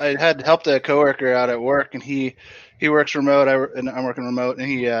helped a coworker out at work, and he works remote. I'm working remote, and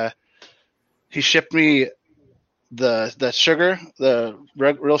he shipped me the sugar, the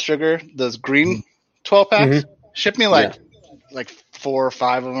real sugar, those green 12-packs. Shipped me like 4 or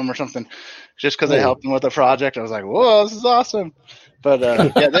 5 of them or something, just because I helped him with a project. I was like, "Whoa, this is awesome!" But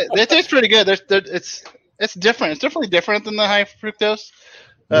they taste pretty good. It's different. It's definitely different than the high fructose,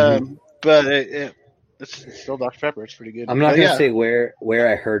 but it's still Dr. Pepper. It's pretty good. I'm not gonna say where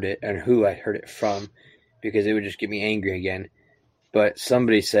I heard it and who I heard it from, because it would just get me angry again. But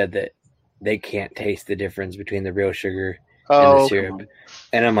somebody said that they can't taste the difference between the real sugar and the syrup,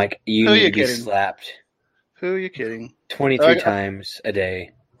 and I'm like, you need to be slapped. Who are you kidding? 23 times a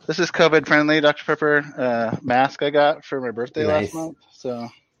day. This is COVID friendly Dr. Pepper mask I got for my birthday last month. So,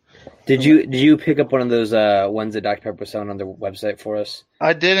 did you pick up one of those ones that Dr. Pepper was selling on their website for us?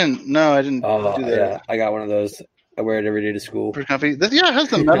 I didn't. No, I didn't do that. Yeah, I got one of those. I wear it every day to school. Pretty comfy. It has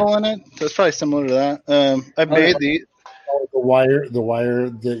the metal in it, so it's probably similar to that. I made the wire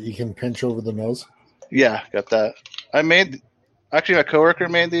that you can pinch over the nose. Yeah, got that. Actually, my coworker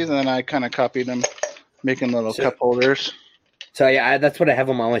made these, and then I kind of copied them, making little cup holders. So yeah, that's what I have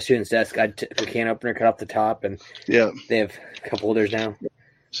on my student's desk. I took a can opener, cut off the top, and Yeah, they have a couple holders now.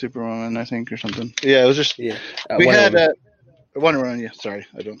 Superwoman, I think, or something. Yeah, it was just Yeah, we Wonder had Woman. Wonder Woman. Yeah, sorry,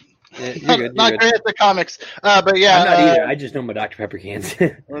 I don't. Yeah, you're good. Not You're great good. at the comics, but yeah. I'm not either. I just know my Dr. Pepper cans.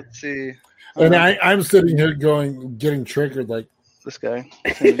 Let's see. And I'm sitting here getting triggered. Like, This guy.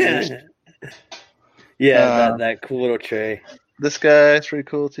 Yeah, that cool little tray. This guy is pretty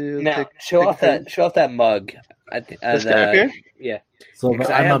cool too. Now, show off that mug. This guy up here? Yeah, so because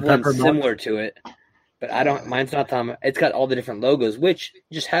I'm I have a one pepper similar to it, but I don't. Mine's not the. It's got all the different logos, which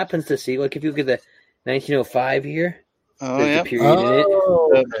just happens to see. Like if you look at the 1905 here, Oh there's yeah. the period in it.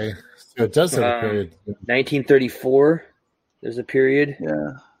 Oh, okay. So it does have a period. 1934, there's a period.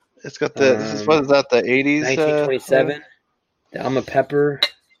 Yeah. It's got the. This is what is that? The 80s. 1927. The I'm a Pepper.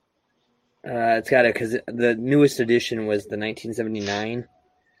 It's got it because the newest edition was the 1979.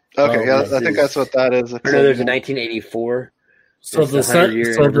 Okay, yeah, this I think that's what that is. Or no, there's a 1984. So It's the the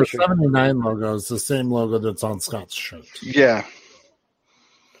 100-year the anniversary. 79 logo is the same logo that's on Scott's shirt. Yeah.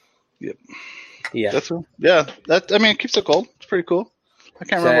 Yeah. That I mean, it keeps it cold. It's pretty cool. I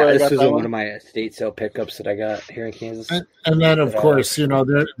can't So, remember where I this got was that one one. of my estate sale pickups that I got here in Kansas. And then, of course,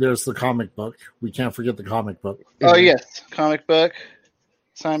 there's the comic book. We can't forget the comic book. Oh yes, comic book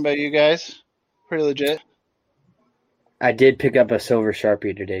signed by you guys. Pretty legit. I did pick up a silver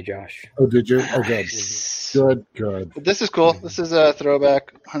Sharpie today, Josh. Oh, did you? Oh, good. Nice. Good. But this is cool. This is a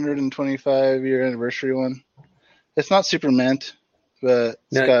throwback 125 year anniversary one. It's not super mint, but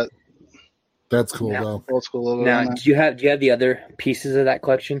it's No. got That's cool, Now- though. old school logo. Now, on it. do you have the other pieces of that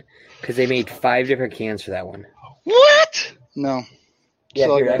collection? Because they made 5 different cans for that one. What? No. Yeah,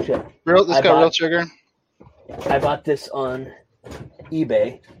 So, here, actually, This I got real bought- sugar. I bought this on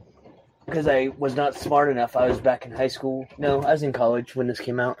eBay because I was not smart enough. I was back in high school. No, I was in college when this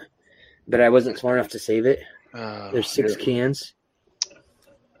came out, but I wasn't smart enough to save it. There's 6 cans.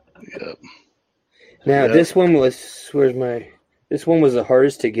 Yep. Now Yep. this one was this one was the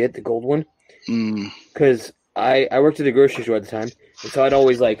hardest to get, the gold one, Mm. because I worked at the grocery store at the time, and so I'd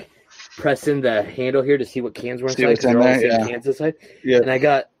always like press in the handle here to see what cans were See inside. what's 'Cause they're in all the there, same yeah. cans inside. Yeah. And I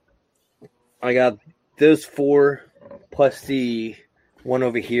got those 4 plus the one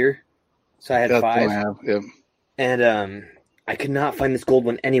over here, so I had That's what 5. I have. Yep. And I could not find this gold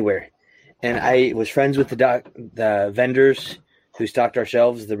one anywhere. And I was friends with the vendors who stocked our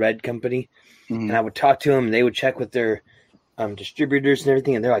shelves, the Red Company, Mhm. and I would talk to them, and they would check with their distributors and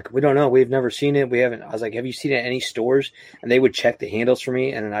everything, and they're like, "We don't know, we've never seen it, we haven't." I was like, "Have you seen it at any stores?" And they would check the handles for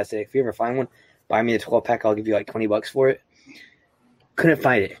me, and then I say, "If you ever find one, buy me a 12-pack. I'll give you like $20 for it." Couldn't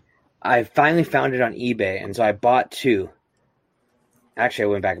find it. I finally found it on eBay, and so I bought 2. Actually, I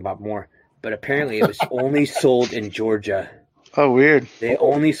went back and bought more, but apparently it was only sold in Georgia. Oh, weird. They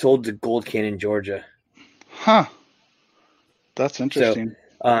only sold the gold can in Georgia. Huh. That's interesting.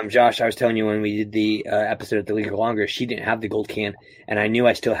 Josh, I was telling you when we did the episode at the League of Longer, she didn't have the gold can, and I knew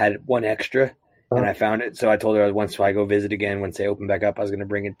I still had one extra, and I found it. So I told her once I go visit again, once they open back up, I was going to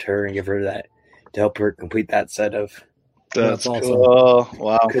bring it to her and give her that to help her complete that set of, That's awesome. cool.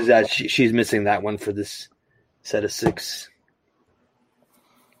 Wow. because she's missing that one for this set of 6.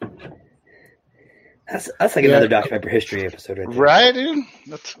 That's like another Dr. Pepper history episode right there. Right, dude?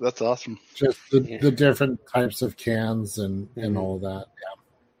 That's awesome. Just the different types of cans and all of that. Yeah.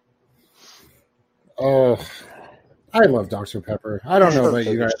 Oh, I love Dr. Pepper. I don't know about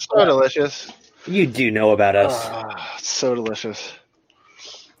you guys. So delicious. You do know about us. Ah, it's so delicious.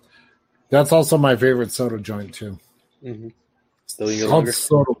 That's also my favorite soda joint, too. Mm-hmm. Still It's you called longer.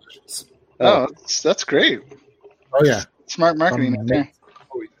 So Delicious. Oh, that's great. Oh, yeah. Smart marketing right there.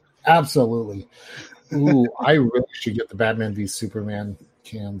 Absolutely. Ooh, I really should get the Batman v Superman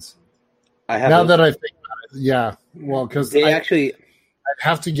cans. I have Now those. that I think about it, yeah. Well, because They I'd actually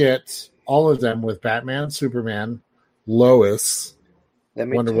have to get all of them with Batman, Superman, Lois, let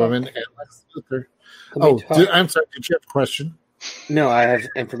me Wonder talk. Woman, and Lex Luthor. Let me Oh, talk. I'm sorry. Did you have a question? No, I have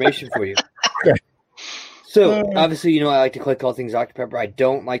information for you. Okay. So obviously, I like to collect all things Dr. Pepper. I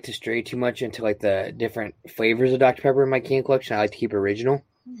don't like to stray too much into like the different flavors of Dr. Pepper in my can collection. I like to keep it original.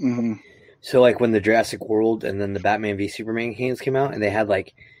 Mm-hmm. So like when the Jurassic World and then the Batman v Superman cans came out, and they had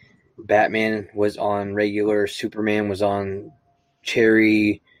like Batman was on regular, Superman was on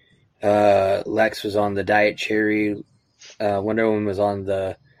cherry, Lex was on the diet cherry, Wonder Woman was on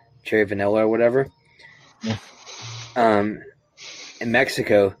the cherry vanilla or whatever. In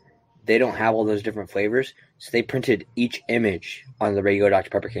Mexico, they don't have all those different flavors, so they printed each image on the regular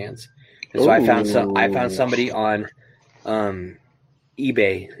Dr. Pepper cans. And so I found somebody on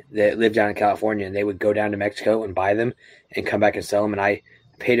eBay that lived down in California, and they would go down to Mexico and buy them and come back and sell them, and I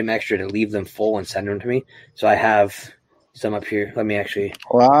paid them extra to leave them full and send them to me. So I have some up here. Let me actually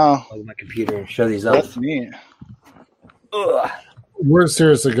Wow, plug my computer and show these up. that's neat. Ugh. We're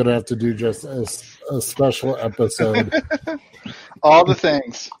seriously going to have to do just a special episode. All the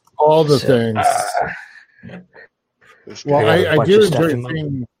things. All the things. This Well, guy. I bunch do of stuff enjoy in my-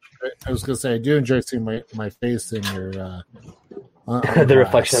 seeing. I was going to say I do enjoy seeing my face in your on The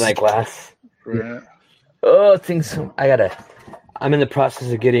reflection of that glass. Right. Oh, things. I'm in the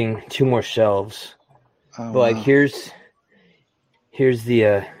process of getting 2 more shelves. Oh, But like wow. here's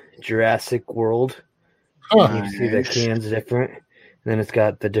the Jurassic World. Huh. You see the Nice. cans different, and then it's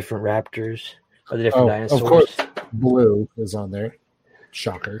got the different raptors or the different Oh, dinosaurs. of course, blue is on there.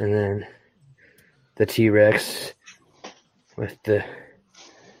 Shocker. And then the T-Rex with the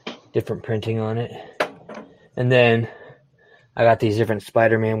different printing on it. And then I got these different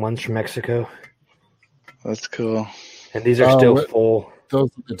Spider-Man ones from Mexico. That's cool. And these are Oh, still what- full. Those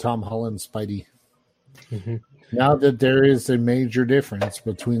are the Tom Holland Spidey. hmm Now that there is a major difference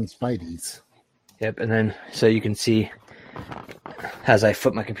between Spideys. Yep. And then so you can see as I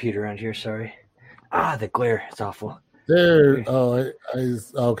flip my computer around here. Sorry. The glare. It's awful. There. Oh,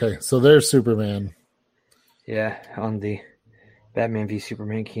 okay. So there's Superman. Yeah, on the Batman v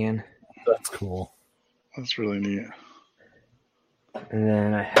Superman can. That's cool. That's really neat. And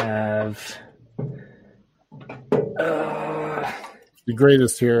then I have. The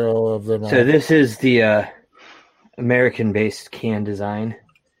greatest hero of them all. So this is the American-based can design,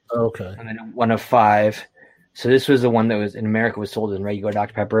 Okay. and then 1 of 5. So this was the one that was in America was sold in regular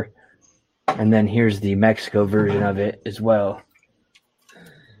Dr. Pepper, and then here's the Mexico version of it as well.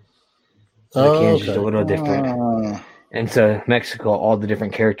 So the can's just a Okay. little different. And so Mexico, all the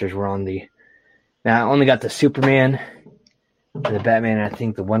different characters were on the. Now I only got the Superman, and the Batman, and I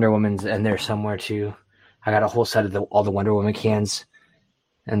think the Wonder Woman's in there somewhere too. I got a whole set of all the Wonder Woman cans,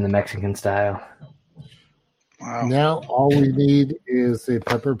 in the Mexican style. Wow. Now all we need is a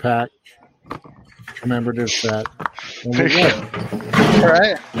pepper pack commemorative set. And we're good. All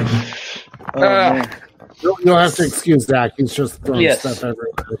right. Oh, man. You'll have to excuse Zach. He's just throwing Yes. stuff everywhere.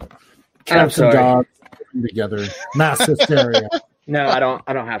 I'm Cats and sorry. dogs living together. Mass hysteria. No, I don't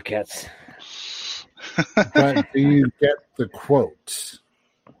have cats. But do you get the quote?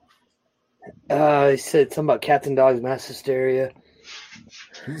 He said something about cats and dogs, mass hysteria.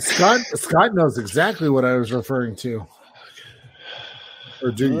 Scott knows exactly what I was referring to. Or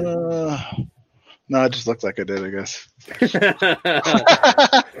do you? No, it just looked like I did, I guess.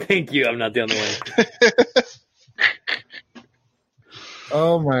 Thank you. I'm not the only one.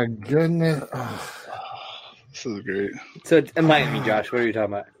 Oh my goodness. This is great. So enlighten me, Josh. What are you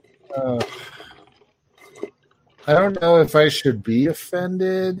talking about? I don't know if I should be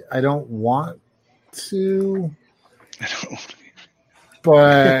offended. I don't want to, I don't.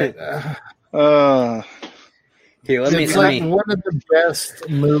 but Here, it's like one of the best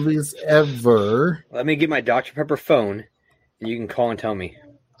movies ever. let me get my Dr. Pepper phone, and you can call and tell me.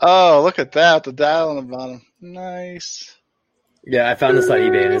 Oh, look at that. The dial on the bottom. Nice. Yeah, I found this on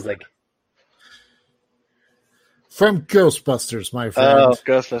eBay, and it's like, From Ghostbusters, my friend. Oh,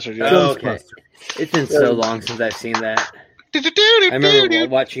 Ghostbusters. Yeah. Oh, okay. It's been so long since I've seen that. I remember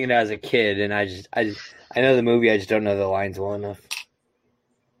watching it as a kid, and I know the movie. I just don't know the lines well enough.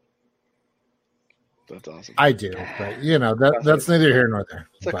 That's awesome. I do, but that's neither here nor there.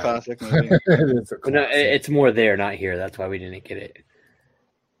 It's a But classic movie. it is a But no, classic. it's more there, not here. That's why we didn't get it.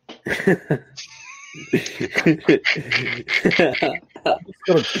 It's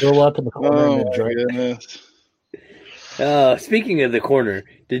gonna curl up in the corner Oh, and my enjoy it. goodness. Speaking of the corner,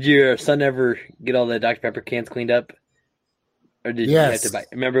 did your son ever get all the Dr. Pepper cans cleaned up? Or did you have Yes. to buy?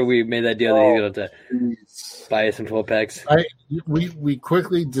 Remember we made that deal that he was going to buy us some 12 packs? We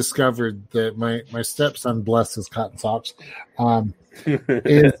quickly discovered that my stepson, bless his cotton socks,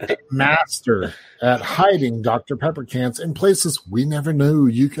 is a master at hiding Dr. Pepper cans in places we never knew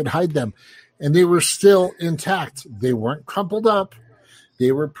you could hide them. And they were still intact. They weren't crumpled up.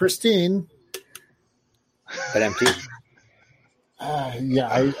 They were pristine. But empty.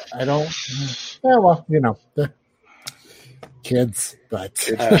 Yeah, I don't. Yeah, well, the kids, but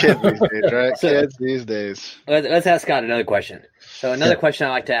It's kids these days, right? So- Kids these days. Let's ask Scott another question. So another Yeah. question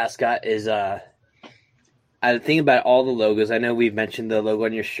I like to ask Scott is, I think about all the logos. I know we've mentioned the logo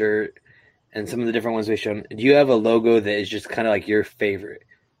on your shirt and some of the different ones we've shown. Do you have a logo that is just kind of like your favorite?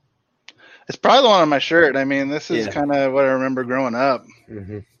 It's probably the one on my shirt. I mean, this is Yeah. kind of what I remember growing up.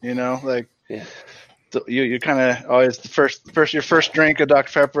 Mm-hmm. Yeah. So you kind of always your first drink of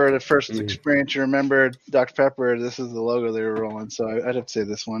Dr. Pepper, the first experience you remember Dr. Pepper. This is the logo they were rolling. So I'd have to say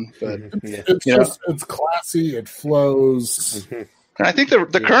this one, but Yeah. it's classy. It flows. Mhm. And I think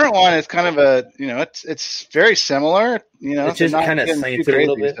the current one is kind of it's very similar. It's just kind of science a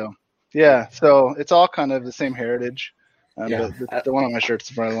little bit. So, yeah, so it's all kind of the same heritage. But the one on my shirt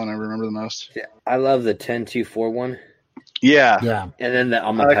is probably the one I remember the most. Yeah, I love the 10-2-4 one. Yeah. And then the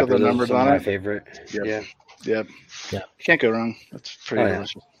almond pepper, those are my favorite. Yep. Yeah. You can't go wrong. That's pretty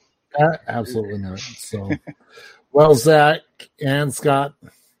delicious. Absolutely not. So, well, Zach and Scott,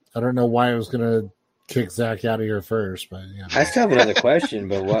 I don't know why I was going to kick Zach out of here first, but I still have another question,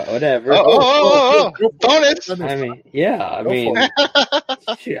 but whatever. Bonus! I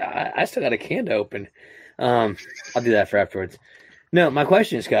still got a can to open. I'll do that for afterwards. No, my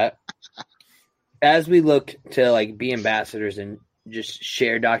question, Scott, as we look to be ambassadors and just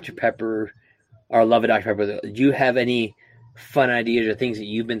share Dr. Pepper, our love of Dr. Pepper, do you have any fun ideas or things that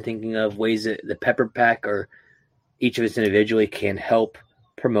you've been thinking of, ways that the Pepper Pack or each of us individually can help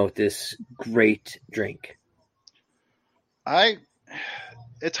promote this great drink?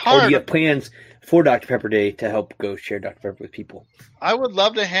 It's hard. Or do you have plans for Dr. Pepper Day to help go share Dr. Pepper with people? I would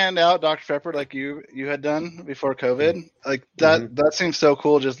love to hand out Dr. Pepper like you had done before COVID. Like that that seems so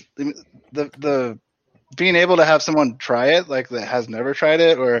cool. Just the being able to have someone try it, like that has never tried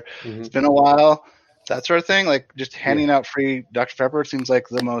it or it's been a while, that sort of thing. Like just handing out free Dr. Pepper seems like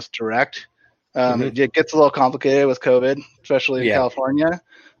the most direct. It gets a little complicated with COVID, especially in California.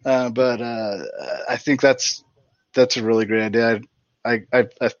 But I think that's a really great idea. I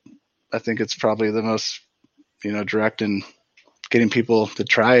think it's probably the most, direct in getting people to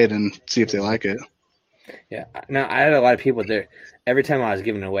try it and see if they like it. Yeah. Now, I had a lot of people there. Every time I was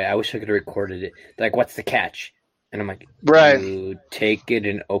giving it away, I wish I could have recorded it. They're like, what's the catch? And I'm like, you take it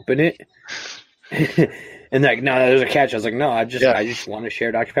and open it. And they're like, no, there's a catch. I was like, no, I just want to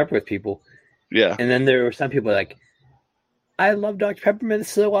share Dr. Pepper with people. Yeah. And then there were some people like, I love Dr. Pepper, man.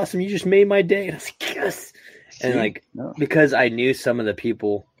 It's so awesome. You just made my day. And I was like, yes. And because I knew some of the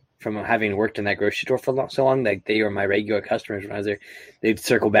people from having worked in that grocery store for so long, like they were my regular customers when I was there. They'd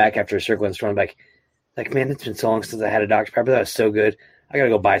circle back after a circle and store. I'm like, man, it's been so long since I had a Dr. Pepper. That was so good. I got to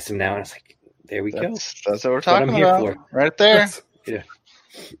go buy some now. And I was like, there we go. That's what we're talking about. Right there.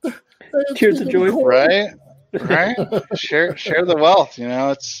 Cheers to joy. Right. Share the wealth.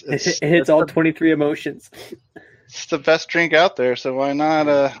 It hits all 23 emotions. It's the best drink out there, so why not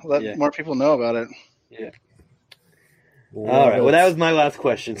let more people know about it? Yeah. All right. Well, that was my last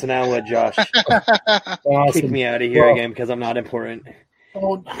question. So now I'll let Josh kick me out of here again because I'm not important.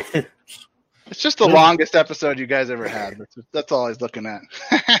 It's just the longest episode you guys ever had. That's all he's looking at.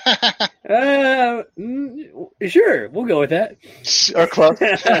 Sure. We'll go with that. Or close.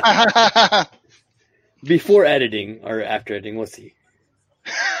 Before editing or after editing, we'll see.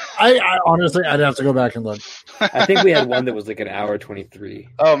 I honestly, I'd have to go back and look. I think we had one that was like an hour 23.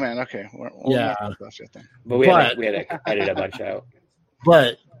 Oh man, okay. But we had to edit a bunch out.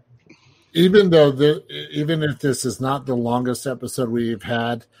 But even if this is not the longest episode we've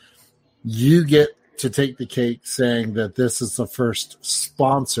had, you get to take the cake saying that this is the first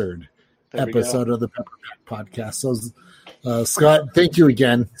sponsored episode of the Pepper Pack podcast. So, Scott, thank you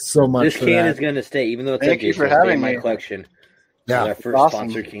again so much. This can is going to stay, even though it's thank you for having me in my collection. Yeah, our first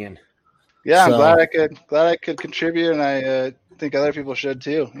sponsor can. Yeah, I'm glad I could contribute, and I think other people should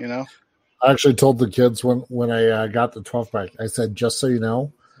too. I actually told the kids when I got the 12-pack, I said, just so you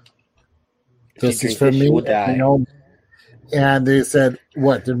know, this is for me. And they said,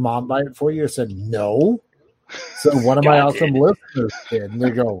 what, did Mom buy it for you? I said, no. So one of my awesome listeners did. And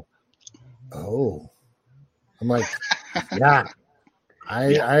they go, oh. I'm like, yeah.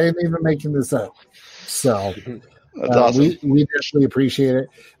 I ain't even making this up. So that's awesome. We definitely appreciate it.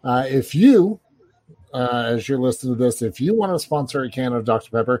 If you, as you're listening to this, if you want to sponsor a can of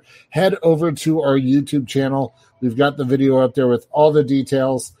Dr. Pepper, head over to our YouTube channel. We've got the video up there with all the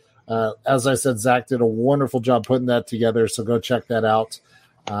details. As I said, Zach did a wonderful job putting that together, so go check that out.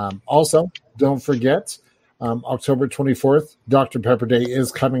 Also, don't forget, October 24th, Dr. Pepper Day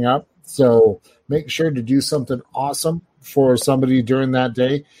is coming up, so make sure to do something awesome for somebody during that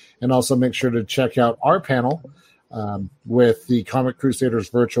day, and also make sure to check out our panel with the Comic Crusaders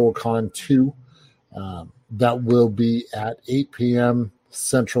Virtual Con 2. That will be at 8 p.m.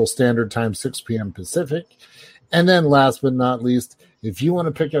 Central Standard Time, 6 p.m. Pacific. And then last but not least, if you want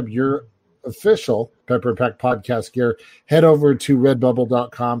to pick up your official Pepper Pack podcast gear, head over to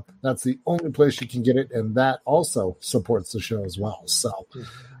redbubble.com. That's the only place you can get it, and that also supports the show as well. So,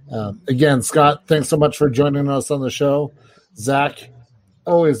 again, Scott, thanks so much for joining us on the show. Zach,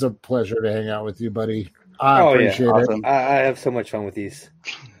 always a pleasure to hang out with you, buddy. I appreciate it. I have so much fun with these.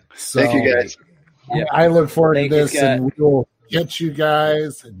 So, thank you, guys. Yep. I look forward to this, and we will get you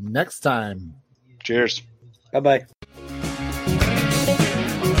guys next time. Cheers. Bye-bye.